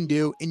what you can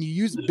do, and you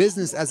use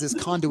business as this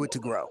conduit to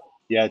grow.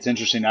 Yeah, it's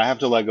interesting. I have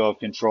to let go of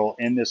control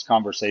in this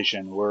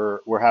conversation. We're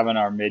having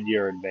our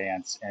mid-year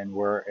advance, and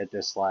we're at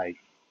this like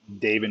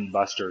Dave and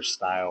Buster's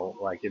style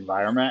like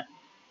environment.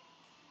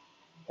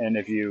 And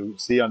if you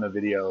see on the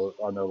video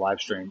on the live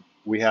stream,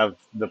 we have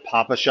the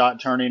Papa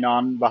Shot turning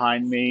on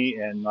behind me,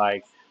 and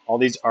like all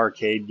these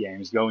arcade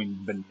games going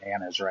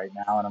bananas right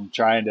now. And I'm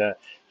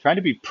trying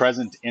to be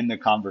present in the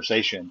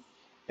conversation.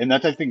 And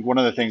that's, I think, one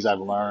of the things I've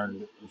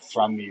learned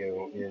from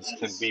you is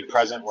to be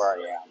present where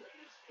I am.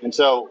 And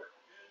so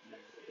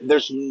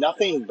there's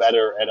nothing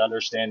better at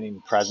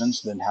understanding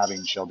presence than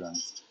having children.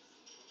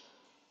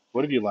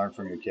 What have you learned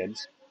from your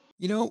kids?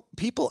 You know,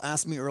 people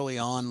asked me early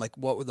on, like,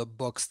 what were the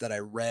books that I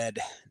read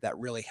that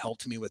really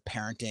helped me with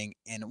parenting?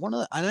 And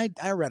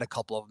I read a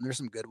couple of them. There's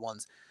some good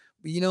ones.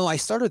 But, you know, I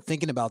started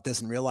thinking about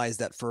this and realized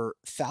that for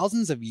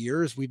thousands of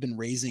years, we've been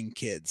raising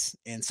kids.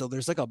 And so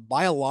there's like a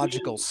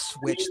biological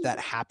switch that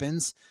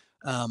happens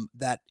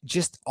that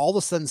just all of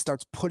a sudden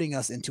starts putting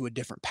us into a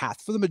different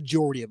path for the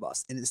majority of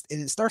us. And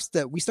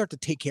we start to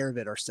take care of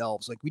it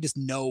ourselves. Like we just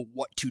know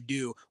what to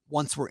do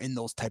once we're in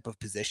those type of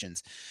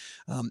positions.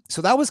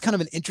 So that was kind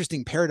of an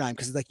interesting paradigm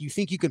because like you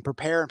think you can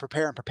prepare and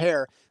prepare and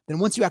prepare. Then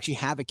once you actually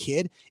have a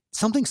kid,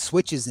 something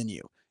switches in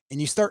you and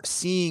you start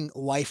seeing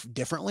life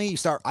differently.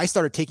 I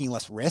started taking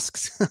less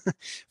risks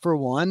for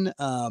one.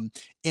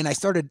 And I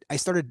started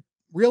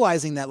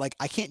realizing that like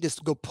I can't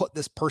just go put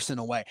this person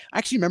away. I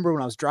actually remember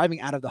when I was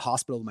driving out of the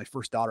hospital with my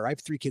first daughter. I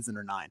have 3 kids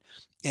under 9,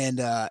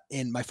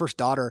 and my first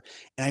daughter.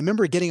 And I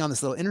remember getting on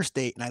this little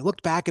interstate, and I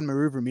looked back in my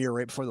rearview mirror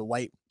right before the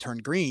light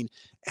turned green,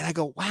 and I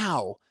go,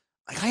 "Wow,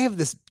 like I have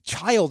this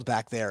child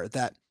back there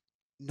that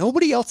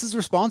nobody else is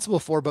responsible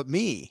for but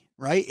me."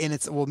 Right. And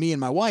it's, well, me and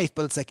my wife,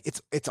 but it's like,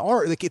 it's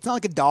our, like, it's not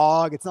like a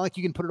dog. It's not like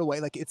you can put it away.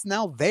 Like it's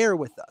now there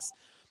with us.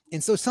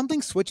 And so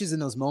something switches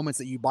in those moments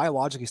that you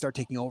biologically start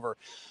taking over.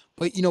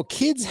 But, you know,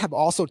 kids have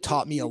also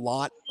taught me a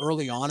lot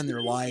early on in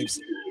their lives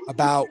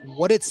about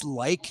what it's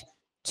like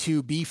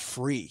to be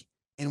free.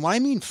 And when I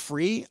mean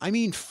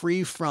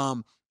free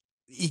from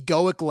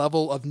egoic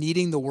level of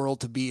needing the world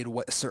to be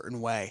in a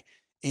certain way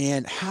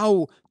and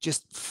how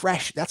just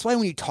fresh. That's why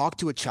when you talk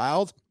to a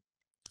child,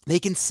 they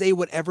can say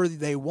whatever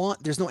they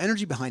want. There's no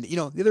energy behind it. You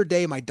know, the other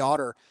day, my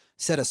daughter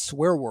said a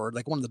swear word,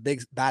 like one of the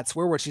big bad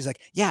swear words. She's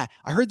like, "Yeah,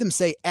 I heard them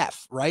say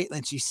F," right?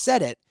 And she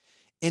said it.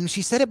 And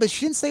she said it, but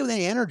she didn't say it with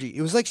any energy.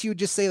 It was like she would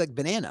just say like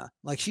banana.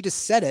 Like she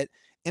just said it.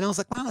 And I was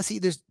like, wow,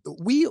 see,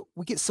 we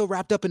get so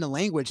wrapped up in the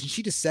language, and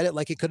she just said it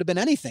like it could have been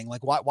anything.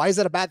 Like, why is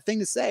that a bad thing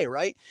to say?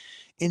 Right.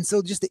 And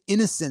so just the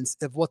innocence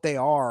of what they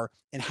are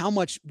and how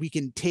much we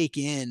can take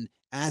in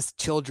as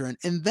children.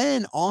 And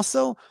then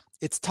also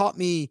it's taught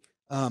me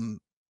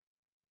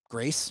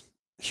grace,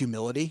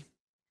 humility.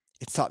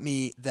 It's taught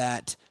me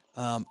that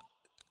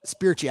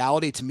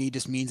spirituality to me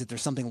just means that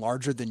there's something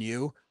larger than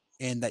you,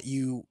 and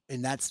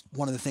that's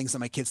one of the things that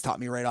my kids taught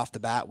me right off the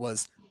bat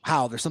was,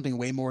 wow, there's something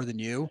way more than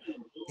you.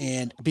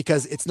 And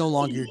because it's no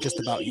longer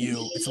just about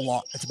you,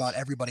 it's about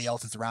everybody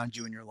else that's around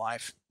you in your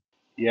life.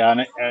 Yeah,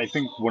 and I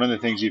think one of the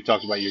things you've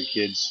talked about your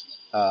kids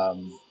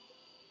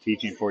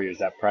teaching for you is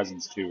that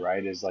presence too,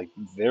 right? Is like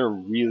they're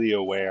really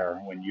aware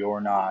when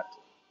you're not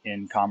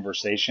in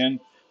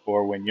conversation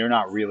or when you're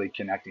not really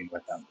connecting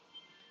with them.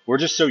 We're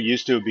just so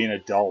used to being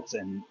adults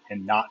and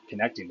not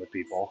connecting with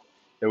people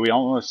that we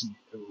almost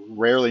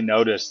rarely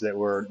notice that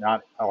we're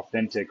not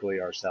authentically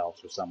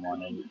ourselves with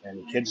someone.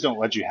 And kids don't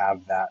let you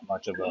have that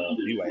much of a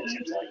leeway, it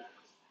seems like.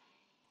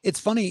 It's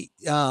funny.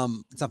 It's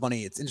not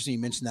funny. It's interesting you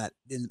mentioned that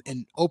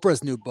in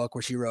Oprah's new book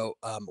where she wrote,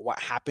 "What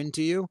Happened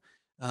to You."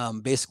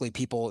 Basically,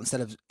 people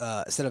instead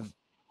of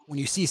when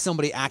you see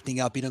somebody acting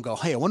up, you don't go,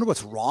 "Hey, I wonder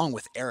what's wrong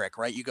with Eric,"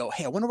 right? You go,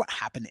 "Hey, I wonder what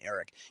happened to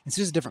Eric." It's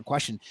just a different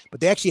question. But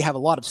they actually have a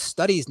lot of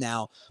studies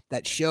now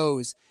that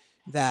shows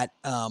that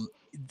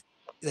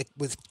like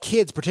with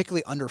kids,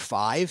 particularly under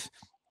 5,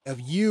 of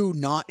you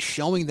not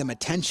showing them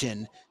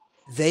attention,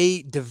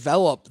 their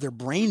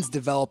brains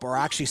develop, or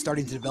actually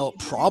starting to develop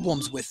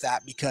problems with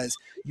that because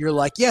you're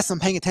like, yes, I'm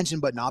paying attention,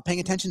 but not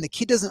paying attention. The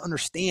kid doesn't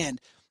understand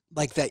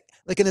like that.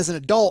 Like, and as an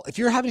adult, if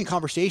you're having a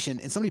conversation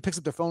and somebody picks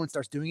up their phone and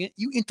starts doing it,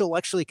 you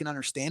intellectually can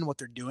understand what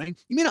they're doing.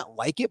 You may not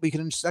like it, but you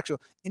can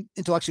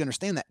intellectually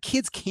understand that.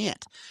 Kids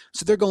can't.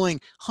 So they're going,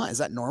 huh, is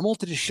that normal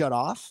to just shut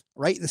off?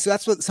 Right. So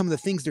that's what some of the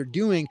things they're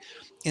doing.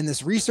 And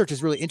this research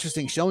is really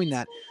interesting showing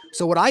that.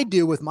 So what I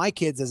do with my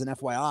kids as an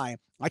FYI,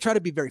 I try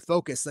to be very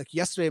focused. Like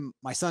yesterday,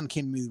 my son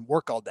came to me to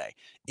work all day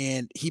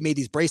and he made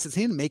these bracelets.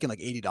 He ended up making like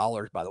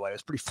 $80, by the way. It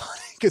was pretty funny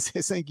because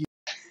his thank you.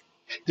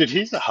 Dude,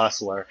 he's a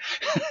hustler.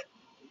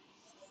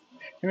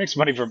 He makes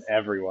money from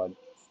everyone.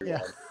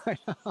 Yeah.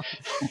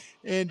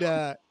 And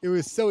it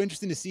was so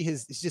interesting to see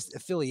his just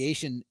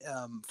affiliation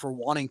for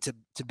wanting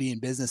to be in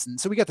business.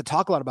 And so we got to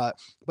talk a lot about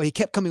it, but he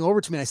kept coming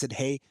over to me and I said,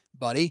 "Hey,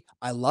 buddy,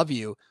 I love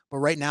you, but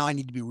right now I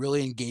need to be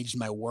really engaged in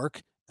my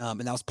work."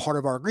 And that was part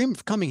of our agreement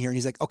for coming here. And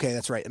he's like, "Okay,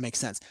 that's right. It makes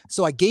sense."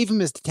 So I gave him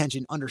his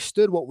attention,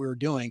 understood what we were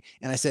doing.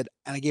 And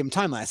I gave him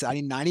timeline. I said, "I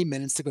need 90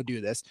 minutes to go do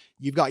this.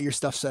 You've got your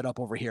stuff set up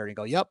over here." And he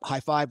go, "Yep,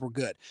 high five. We're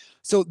good."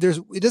 So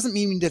it doesn't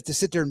mean we have to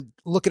sit there and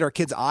look at our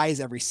kids'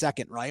 eyes every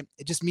second, right?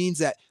 It just means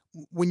that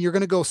when you're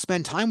going to go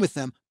spend time with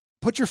them,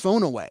 put your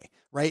phone away,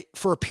 right?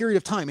 For a period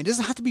of time. It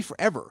doesn't have to be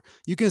forever.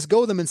 You can just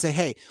go to them and say,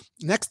 "Hey,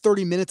 next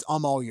 30 minutes,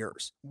 I'm all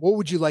yours. What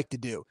would you like to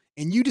do?"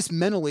 And you just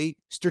mentally,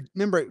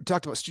 remember, I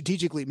talked about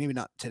strategically, maybe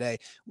not today.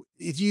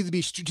 It's either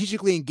be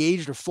strategically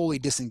engaged or fully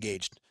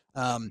disengaged.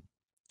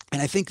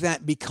 And I think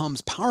that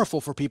becomes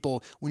powerful for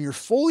people. When you're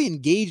fully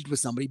engaged with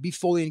somebody, be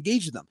fully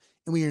engaged with them.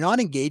 And when you're not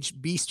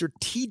engaged, be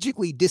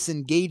strategically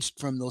disengaged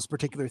from those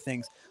particular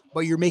things,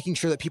 but you're making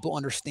sure that people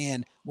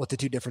understand what the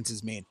two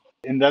differences mean.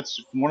 And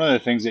that's one of the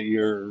things that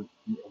you're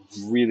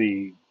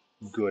really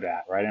good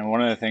at, right? And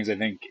one of the things I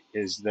think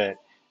is that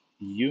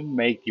you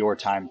make your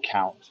time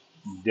count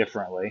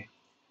differently.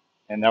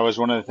 And that was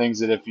one of the things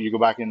that if you go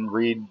back and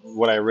read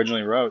what I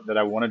originally wrote that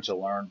I wanted to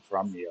learn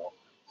from you.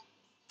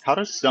 How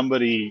does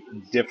somebody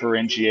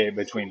differentiate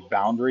between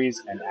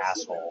boundaries and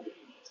asshole?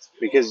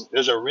 Because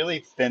there's a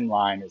really thin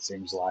line, it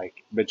seems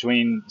like,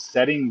 between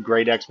setting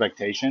great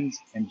expectations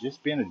and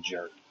just being a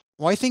jerk.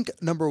 Well, I think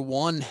number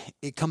one,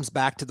 it comes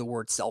back to the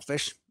word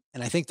selfish.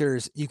 And I think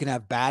you can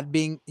have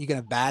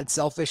bad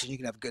selfish and you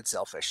can have good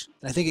selfish.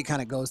 And I think it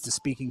kind of goes to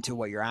speaking to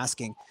what you're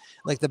asking.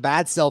 Like the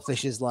bad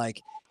selfish is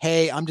like,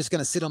 hey, I'm just going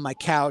to sit on my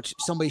couch.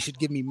 Somebody should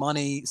give me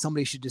money.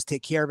 Somebody should just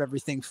take care of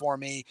everything for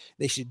me.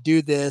 They should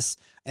do this.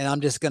 And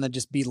I'm just going to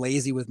just be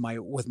lazy with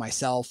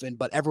myself.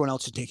 But everyone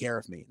else should take care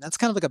of me. That's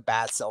kind of like a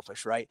bad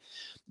selfish, right?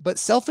 But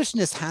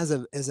selfishness as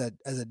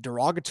a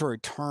derogatory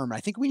term. I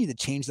think we need to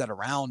change that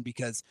around,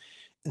 because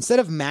instead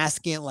of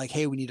masking it like,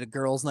 hey, we need a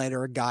girls' night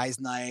or a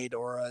guys' night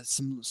or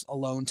some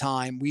alone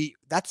time,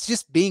 that's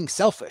just being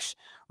selfish,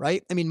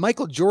 right? I mean,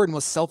 Michael Jordan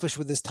was selfish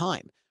with his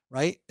time,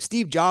 right?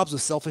 Steve Jobs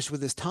was selfish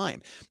with his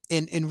time.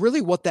 And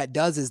really what that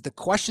does is the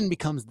question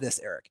becomes this,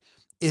 Eric.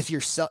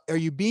 Are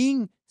you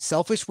being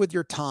selfish with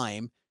your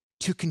time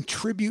to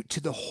contribute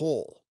to the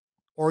whole?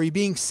 Or are you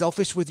being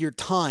selfish with your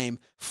time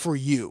for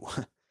you?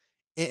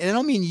 And I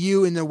don't mean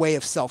you in the way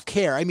of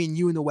self-care. I mean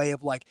you in the way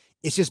of like,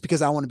 it's just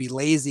because I want to be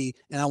lazy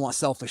and I want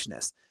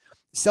selfishness.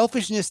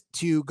 Selfishness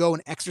to go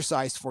and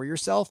exercise for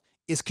yourself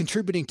is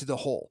contributing to the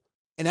whole.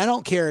 And I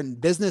don't care in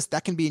business,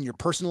 that can be in your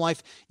personal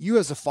life. You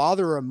as a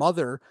father or a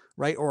mother,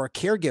 right, or a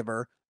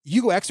caregiver,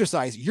 you go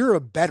exercise, you're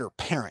a better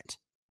parent,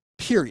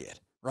 period,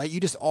 right? You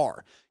just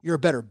are. You're a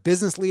better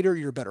business leader.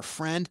 You're a better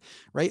friend,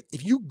 right?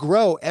 If you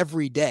grow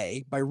every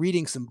day by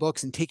reading some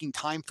books and taking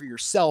time for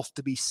yourself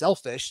to be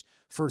selfish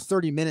for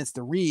 30 minutes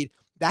to read,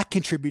 that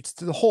contributes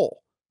to the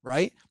whole,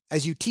 right?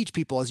 As you teach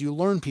people, as you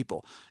learn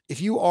people,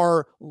 if you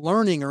are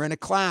learning or in a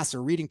class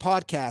or reading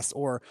podcasts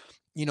or,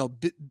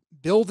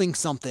 building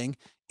something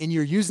and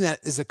you're using that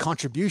as a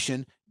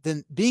contribution,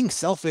 then being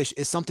selfish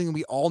is something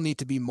we all need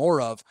to be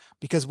more of,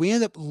 because we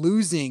end up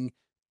losing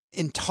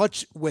in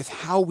touch with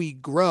how we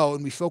grow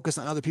and we focus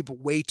on other people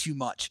way too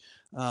much.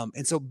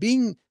 And so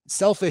being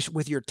selfish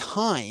with your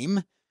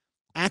time,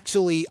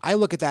 actually, I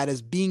look at that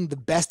as being the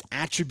best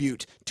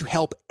attribute to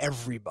help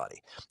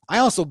everybody. I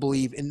also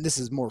believe, and this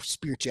is more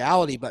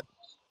spirituality, but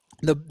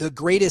the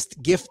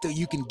greatest gift that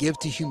you can give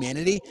to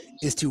humanity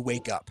is to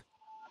wake up,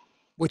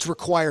 which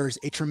requires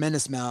a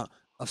tremendous amount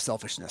of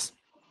selfishness.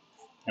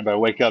 And by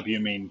wake up, you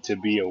mean to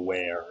be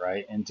aware,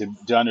 right? And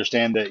to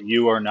understand that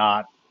you are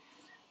not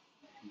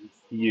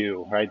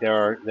you, right?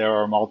 There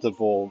are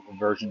multiple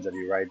versions of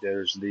you, right?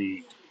 There's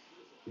the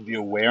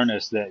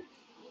awareness that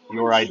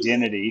your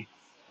identity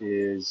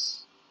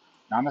is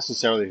not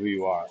necessarily who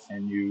you are,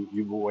 and you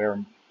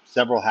wear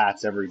several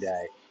hats every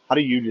day. How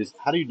do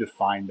you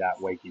define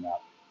that waking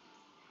up?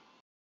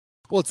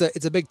 Well,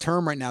 it's a big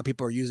term right now.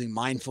 People are using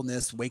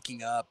mindfulness,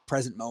 waking up,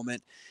 present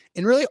moment.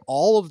 And really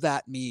all of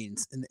that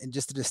means, and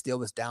just to distill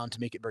this down to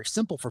make it very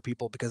simple for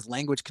people, because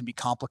language can be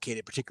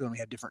complicated, particularly when we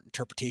have different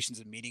interpretations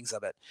and meanings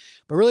of it.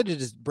 But really to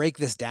just break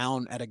this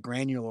down at a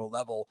granular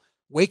level,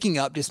 waking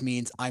up just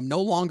means I'm no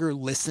longer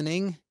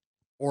listening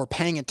or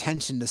paying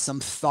attention to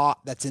some thought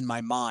that's in my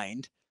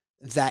mind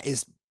that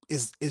is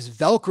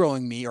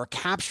velcroing me or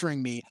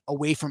capturing me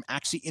away from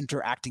actually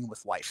interacting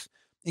with life.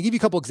 I'll give you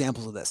a couple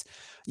examples of this.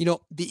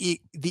 The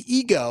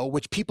ego,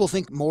 which people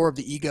think more of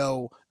the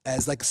ego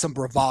as like some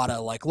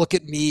bravado, like, look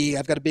at me,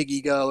 I've got a big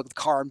ego, look at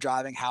the car I'm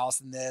driving, house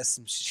and this,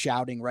 I'm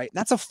shouting, right? And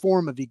that's a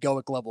form of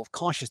egoic level of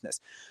consciousness.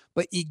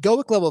 But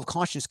egoic level of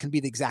consciousness can be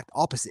the exact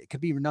opposite. It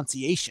could be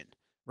renunciation,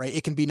 right?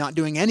 It can be not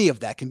doing any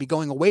of that. It can be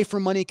going away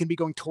from money. It can be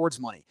going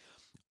towards money.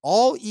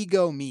 All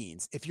ego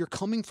means, if you're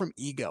coming from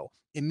ego,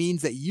 it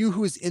means that you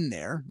who is in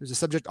there's a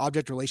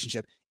subject-object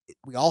relationship.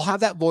 We all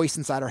have that voice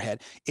inside our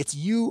head. It's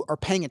you are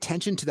paying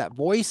attention to that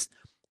voice.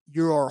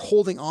 You are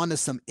holding on to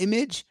some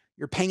image.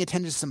 You're paying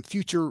attention to some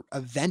future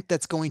event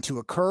that's going to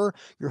occur.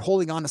 You're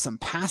holding on to some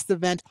past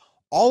event.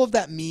 All of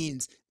that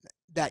means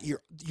that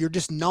you're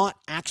just not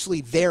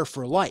actually there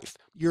for life.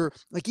 You're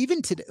like,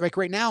 even today, like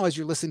right now, as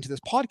you're listening to this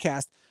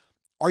podcast,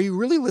 are you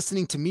really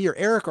listening to me or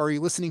Eric? Or are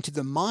you listening to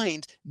the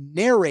mind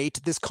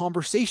narrate this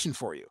conversation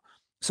for you?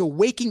 So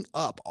waking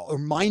up or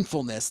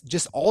mindfulness,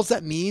 just all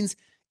that means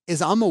is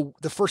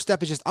the first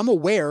step is just, I'm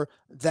aware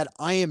that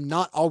I am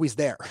not always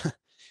there.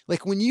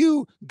 Like when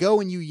you go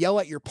and you yell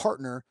at your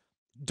partner,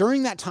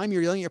 during that time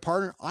you're yelling at your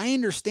partner, I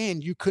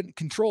understand you couldn't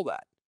control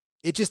that.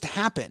 It just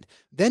happened.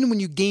 Then when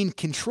you gain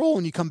control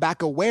and you come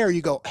back aware,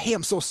 you go, hey,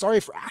 I'm so sorry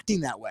for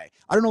acting that way.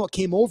 I don't know what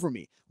came over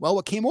me. Well,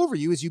 what came over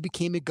you is you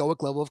became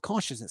egoic level of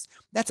consciousness.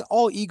 That's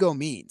all ego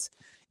means.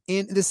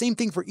 And the same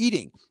thing for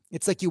eating.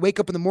 It's like you wake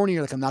up in the morning,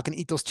 you're like, I'm not going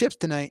to eat those chips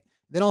tonight.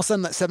 Then all of a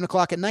sudden at 7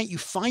 o'clock at night, you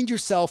find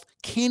yourself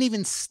can't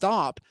even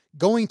stop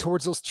going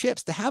towards those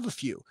chips to have a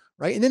few,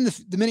 right? And then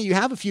the minute you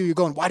have a few, you're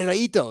going, why did I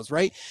eat those,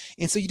 right?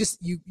 And so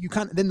you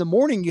kind of, then the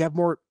morning you have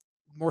more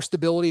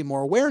stability,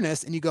 more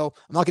awareness, and you go,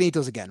 I'm not going to eat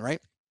those again, right?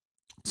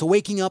 So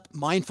waking up,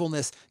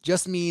 mindfulness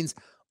just means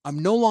I'm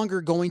no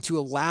longer going to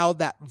allow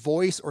that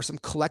voice or some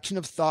collection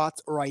of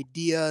thoughts or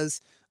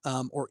ideas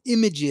or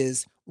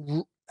images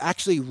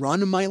actually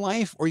run my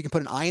life, or you can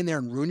put an I in there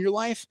and ruin your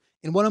life.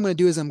 And what I'm going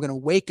to do is I'm going to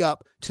wake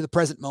up to the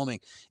present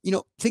moment.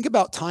 Think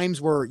about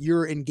times where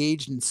you're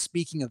engaged in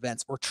speaking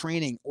events or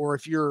training, or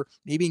if you're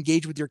maybe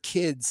engaged with your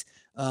kids,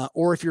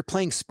 or if you're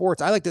playing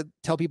sports. I like to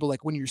tell people,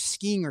 like when you're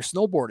skiing or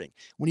snowboarding,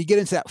 when you get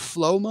into that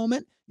flow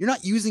moment, you're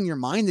not using your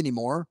mind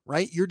anymore,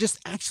 right? You're just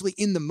actually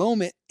in the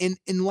moment, and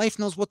life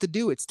knows what to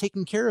do. It's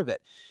taking care of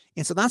it.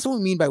 And so that's what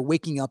we mean by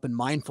waking up in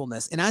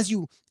mindfulness. And as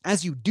you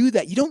do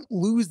that, you don't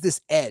lose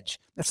this edge.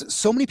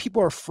 So many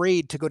people are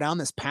afraid to go down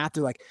this path.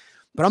 They're like,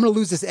 but I'm going to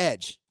lose this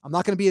edge. I'm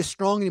not going to be as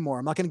strong anymore.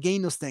 I'm not going to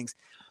gain those things.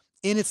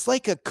 And it's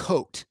like a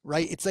coat,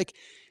 right? It's like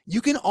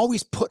you can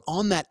always put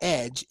on that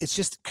edge. It's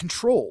just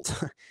controlled.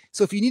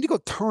 So if you need to go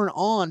turn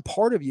on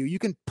part of you, you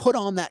can put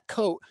on that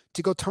coat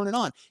to go turn it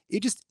on.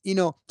 It just,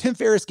 Tim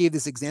Ferriss gave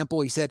this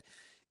example. He said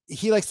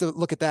he likes to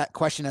look at that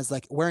question as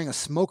like wearing a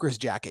smoker's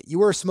jacket. You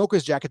wear a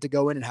smoker's jacket to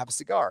go in and have a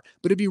cigar,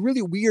 but it'd be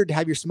really weird to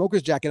have your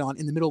smoker's jacket on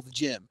in the middle of the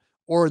gym,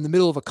 or in the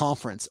middle of a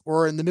conference,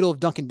 or in the middle of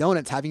Dunkin'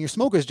 Donuts having your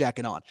smoker's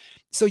jacket on.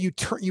 So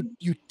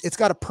it's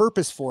got a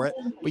purpose for it,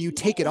 but you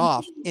take it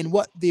off. And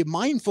what the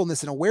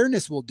mindfulness and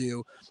awareness will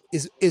do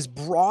is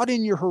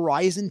broaden your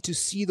horizon to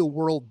see the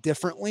world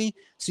differently.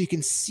 So you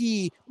can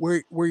see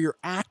where you're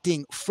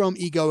acting from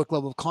egoic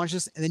level of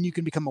consciousness, and then you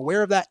can become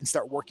aware of that and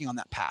start working on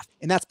that path.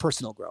 And that's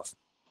personal growth.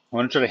 I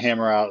want to try to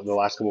hammer out the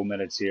last couple of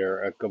minutes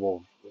here, a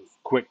couple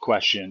quick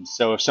questions.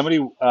 So if somebody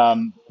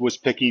was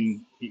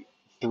picking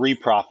 3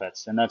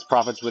 profits, and that's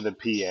profits with a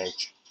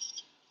PH,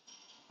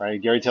 right?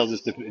 Gary tells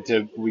us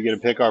we get to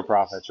pick our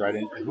profits, right?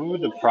 And who are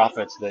the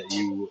profits that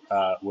you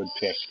would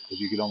pick if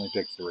you could only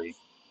pick 3?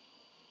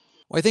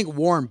 Well, I think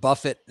Warren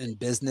Buffett in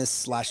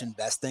business /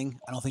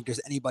 investing, I don't think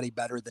there's anybody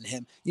better than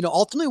him.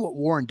 Ultimately what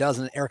Warren does,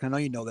 and Eric, I know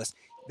you know this,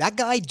 that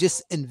guy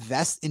just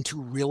invests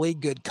into really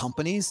good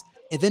companies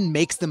and then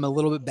makes them a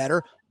little bit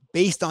better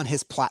based on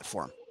his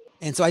platform.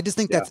 And so I just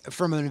think that's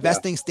from an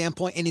investing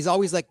standpoint, and he's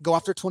always like, go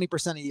after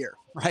 20% a year,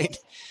 right?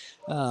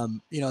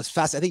 It's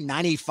fast. I think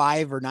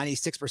 95 or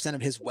 96%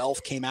 of his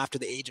wealth came after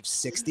the age of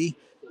 60,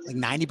 like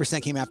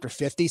 90% came after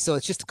 50. So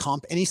it's just a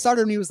comp, and he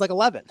started when he was like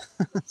 11.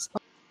 So.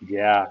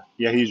 Yeah.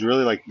 He's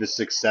really like the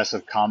success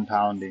of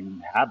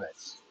compounding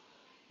habits.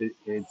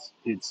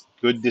 It's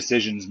good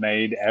decisions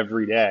made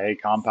every day,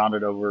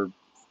 compounded over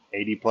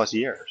 80 plus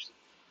years.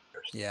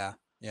 Yeah.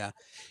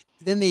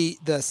 Then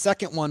the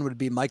second one would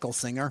be Michael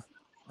Singer,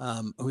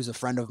 who's a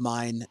friend of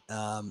mine.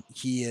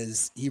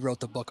 He wrote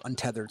the book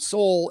Untethered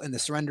Soul and the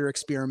Surrender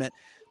Experiment.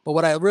 But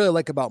what I really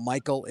like about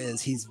Michael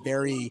is he's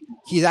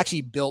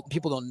actually built,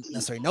 people don't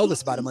necessarily know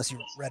this about him unless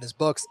you've read his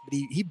books, but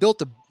he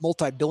built a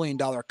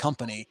multi-billion-dollar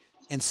company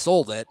and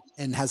sold it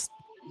and has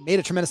made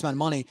a tremendous amount of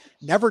money,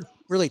 never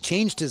really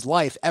changed his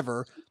life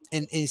ever.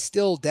 And is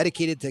still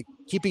dedicated to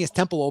keeping his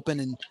temple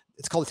open. And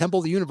it's called the Temple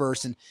of the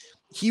Universe. And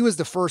he was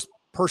the first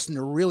person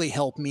to really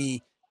help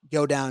me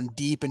go down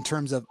deep in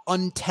terms of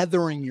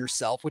untethering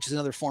yourself, which is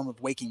another form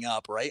of waking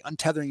up, right?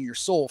 Untethering your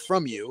soul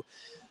from you.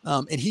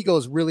 And he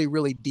goes really,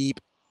 really deep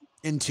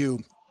into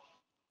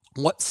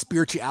what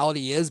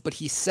spirituality is, but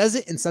he says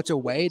it in such a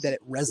way that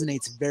it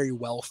resonates very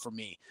well for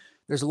me.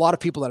 There's a lot of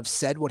people that have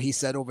said what he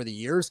said over the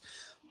years,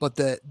 but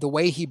the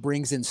way he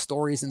brings in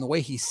stories and the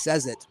way he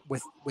says it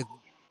with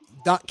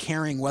not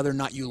caring whether or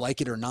not you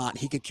like it or not,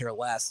 he could care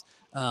less.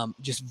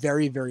 Just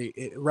very, very,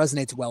 it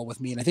resonates well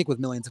with me. And I think with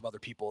millions of other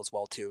people as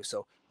well too.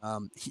 So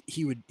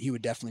he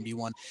would definitely be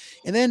one.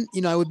 And then,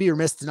 I would be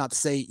remiss to not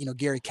say,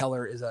 Gary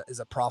Keller is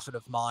a prophet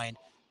of mine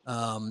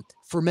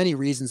for many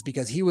reasons,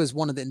 because he was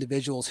one of the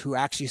individuals who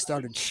actually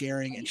started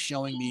sharing and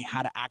showing me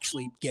how to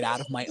actually get out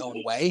of my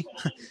own way,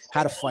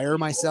 how to fire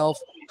myself,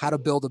 how to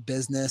build a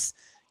business,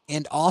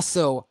 and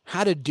also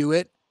how to do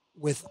it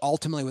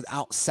ultimately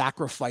without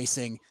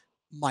sacrificing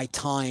my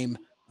time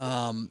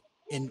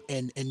and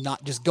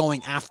not just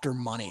going after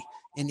money.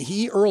 And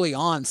he early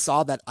on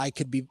saw that I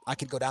could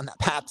go down that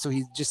path. So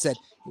he just said,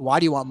 why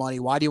do you want money?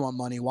 Why do you want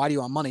money? Why do you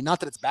want money? Not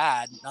that it's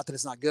bad, not that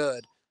it's not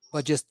good,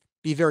 but just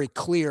be very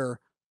clear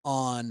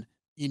on,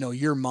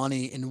 your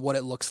money and what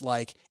it looks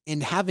like,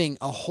 and having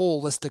a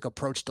holistic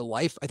approach to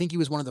life. I think he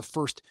was one of the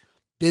first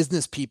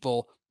business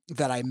people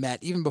that I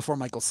met, even before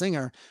Michael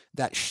Singer,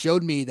 that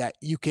showed me that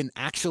you can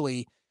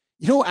actually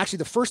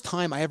the first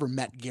time I ever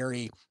met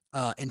Gary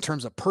in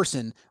terms of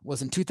person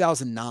was in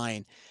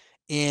 2009.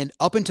 And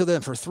up until then,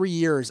 for 3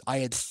 years, I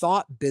had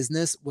thought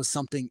business was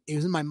something, it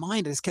was in my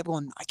mind. I just kept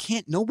going,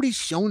 nobody's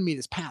shown me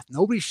this path.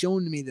 Nobody's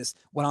shown me this,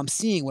 what I'm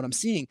seeing.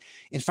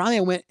 And finally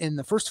I went in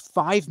the first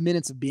 5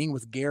 minutes of being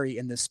with Gary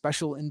in this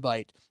special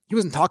invite. He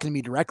wasn't talking to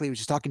me directly. He was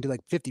just talking to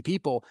like 50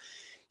 people.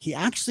 He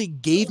actually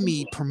gave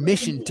me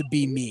permission to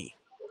be me.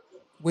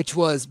 which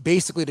was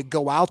basically to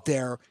go out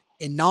there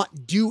and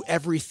not do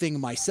everything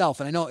myself.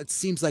 And I know it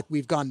seems like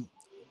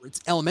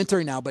it's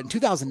elementary now, but in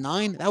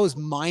 2009, that was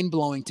mind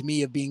blowing to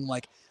me of being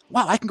like,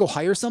 wow, I can go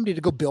hire somebody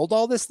to go build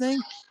all this thing.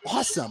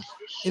 Awesome. And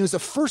it was the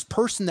first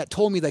person that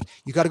told me like,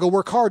 you got to go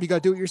work hard. You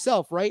got to do it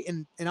yourself. Right.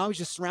 And I was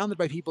just surrounded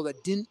by people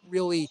that didn't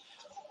really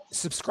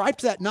subscribe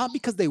to that, not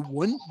because they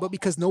wouldn't, but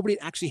because nobody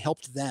had actually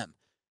helped them.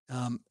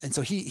 And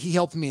so he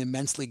helped me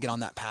immensely get on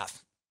that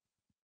path.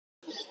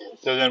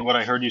 So then what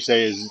I heard you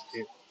say is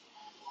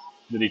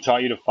that he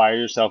taught you to fire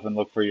yourself and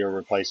look for your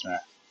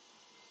replacement.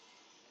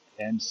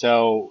 And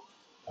so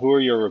who are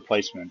your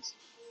replacements,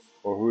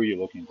 or who are you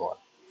looking for?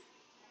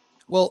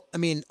 Well, I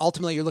mean,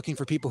 ultimately you're looking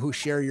for people who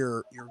share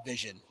your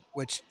vision,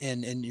 which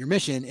and your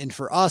mission. And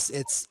for us,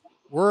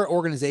 we're an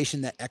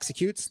organization that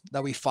executes,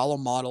 that we follow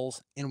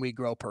models, and we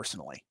grow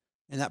personally.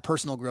 And that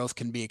personal growth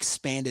can be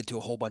expanded to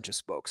a whole bunch of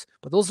spokes.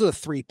 But those are the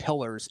three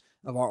pillars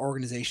of our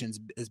organization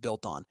is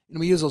built on. And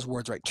we use those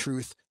words, right?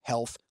 Truth,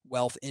 health,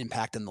 wealth,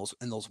 impact in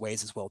those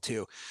ways as well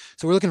too.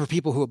 So we're looking for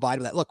people who abide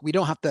with that. Look, we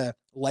don't have to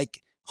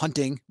like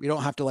hunting. We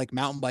don't have to like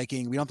mountain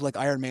biking. We don't have to like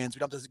Ironmans. We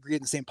don't have to agree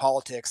on the same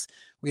politics.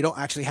 We don't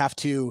actually have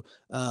to,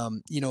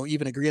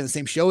 even agree on the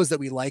same shows that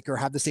we like, or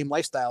have the same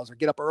lifestyles, or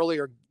get up early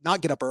or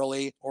not get up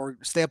early, or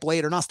stay up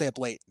late or not stay up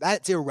late.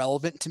 That's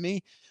irrelevant to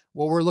me.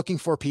 What we're looking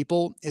for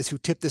people is who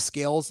tip the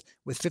scales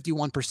with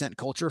 51%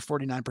 culture,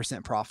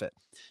 49% profit.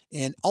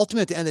 And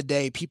ultimately, at the end of the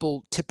day,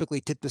 people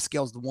typically tip the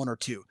scales to one or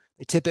two.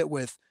 They tip it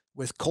with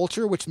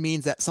culture, which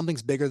means that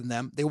something's bigger than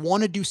them. They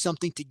want to do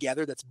something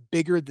together that's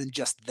bigger than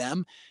just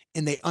them.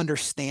 And they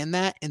understand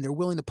that, and they're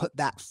willing to put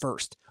that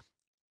first.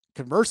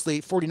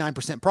 Conversely,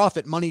 49%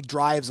 profit, money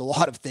drives a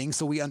lot of things.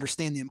 So we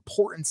understand the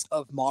importance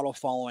of model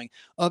following,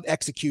 of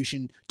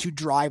execution to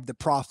drive the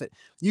profit.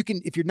 You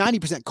can, if you're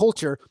 90%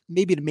 culture,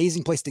 maybe an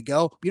amazing place to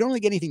go, but you don't really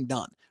get anything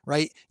done,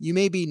 right? You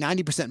may be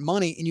 90%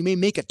 money and you may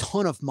make a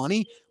ton of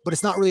money, but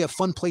it's not really a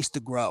fun place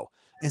to grow.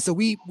 And so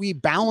we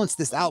balance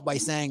this out by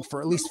saying,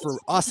 for at least for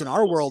us in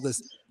our world,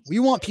 is we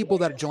want people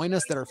that join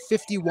us that are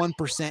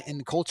 51%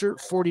 in culture,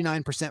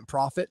 49%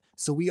 profit.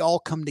 So we all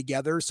come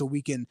together so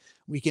we can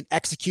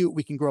execute,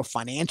 we can grow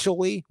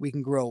financially, we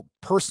can grow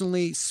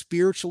personally,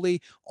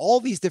 spiritually, all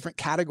these different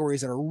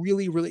categories that are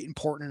really, really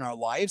important in our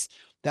lives,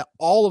 that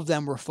all of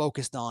them we're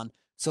focused on,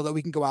 so that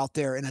we can go out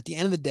there. And at the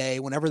end of the day,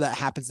 whenever that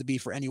happens to be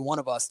for any one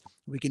of us,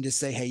 we can just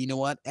say, hey, you know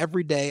what?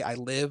 Every day I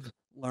live,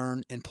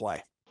 learn, and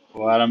play.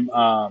 Well, Adam,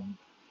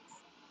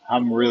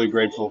 I'm really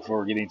grateful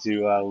for getting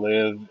to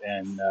live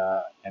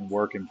and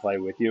work and play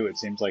with you. It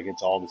seems like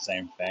it's all the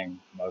same thing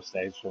most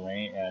days for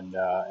me,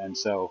 and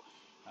so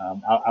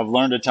I've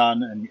learned a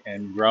ton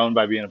and grown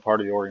by being a part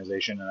of the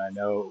organization. And I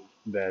know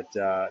that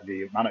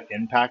the amount of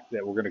impact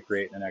that we're going to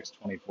create in the next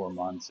 24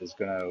 months is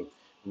going to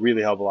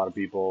really help a lot of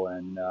people,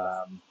 and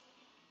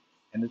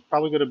there's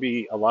probably going to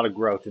be a lot of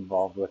growth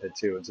involved with it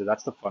too. And so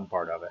that's the fun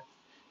part of it.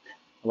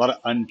 A lot of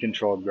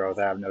uncontrolled growth,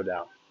 I have no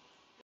doubt.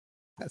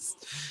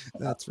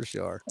 That's for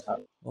sure.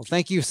 Well,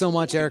 thank you so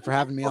much, Eric, for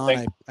having me on.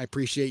 I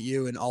appreciate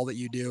you and all that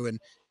you do. And,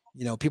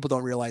 people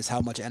don't realize how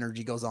much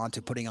energy goes on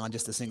to putting on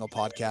just a single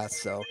podcast.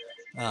 So,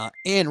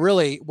 and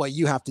really what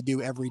you have to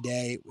do every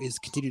day is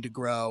continue to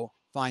grow,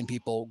 find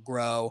people,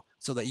 grow,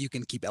 so that you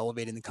can keep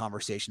elevating the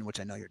conversation, which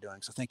I know you're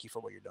doing. So thank you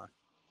for what you're doing.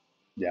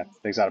 Yeah.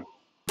 Thanks, Adam.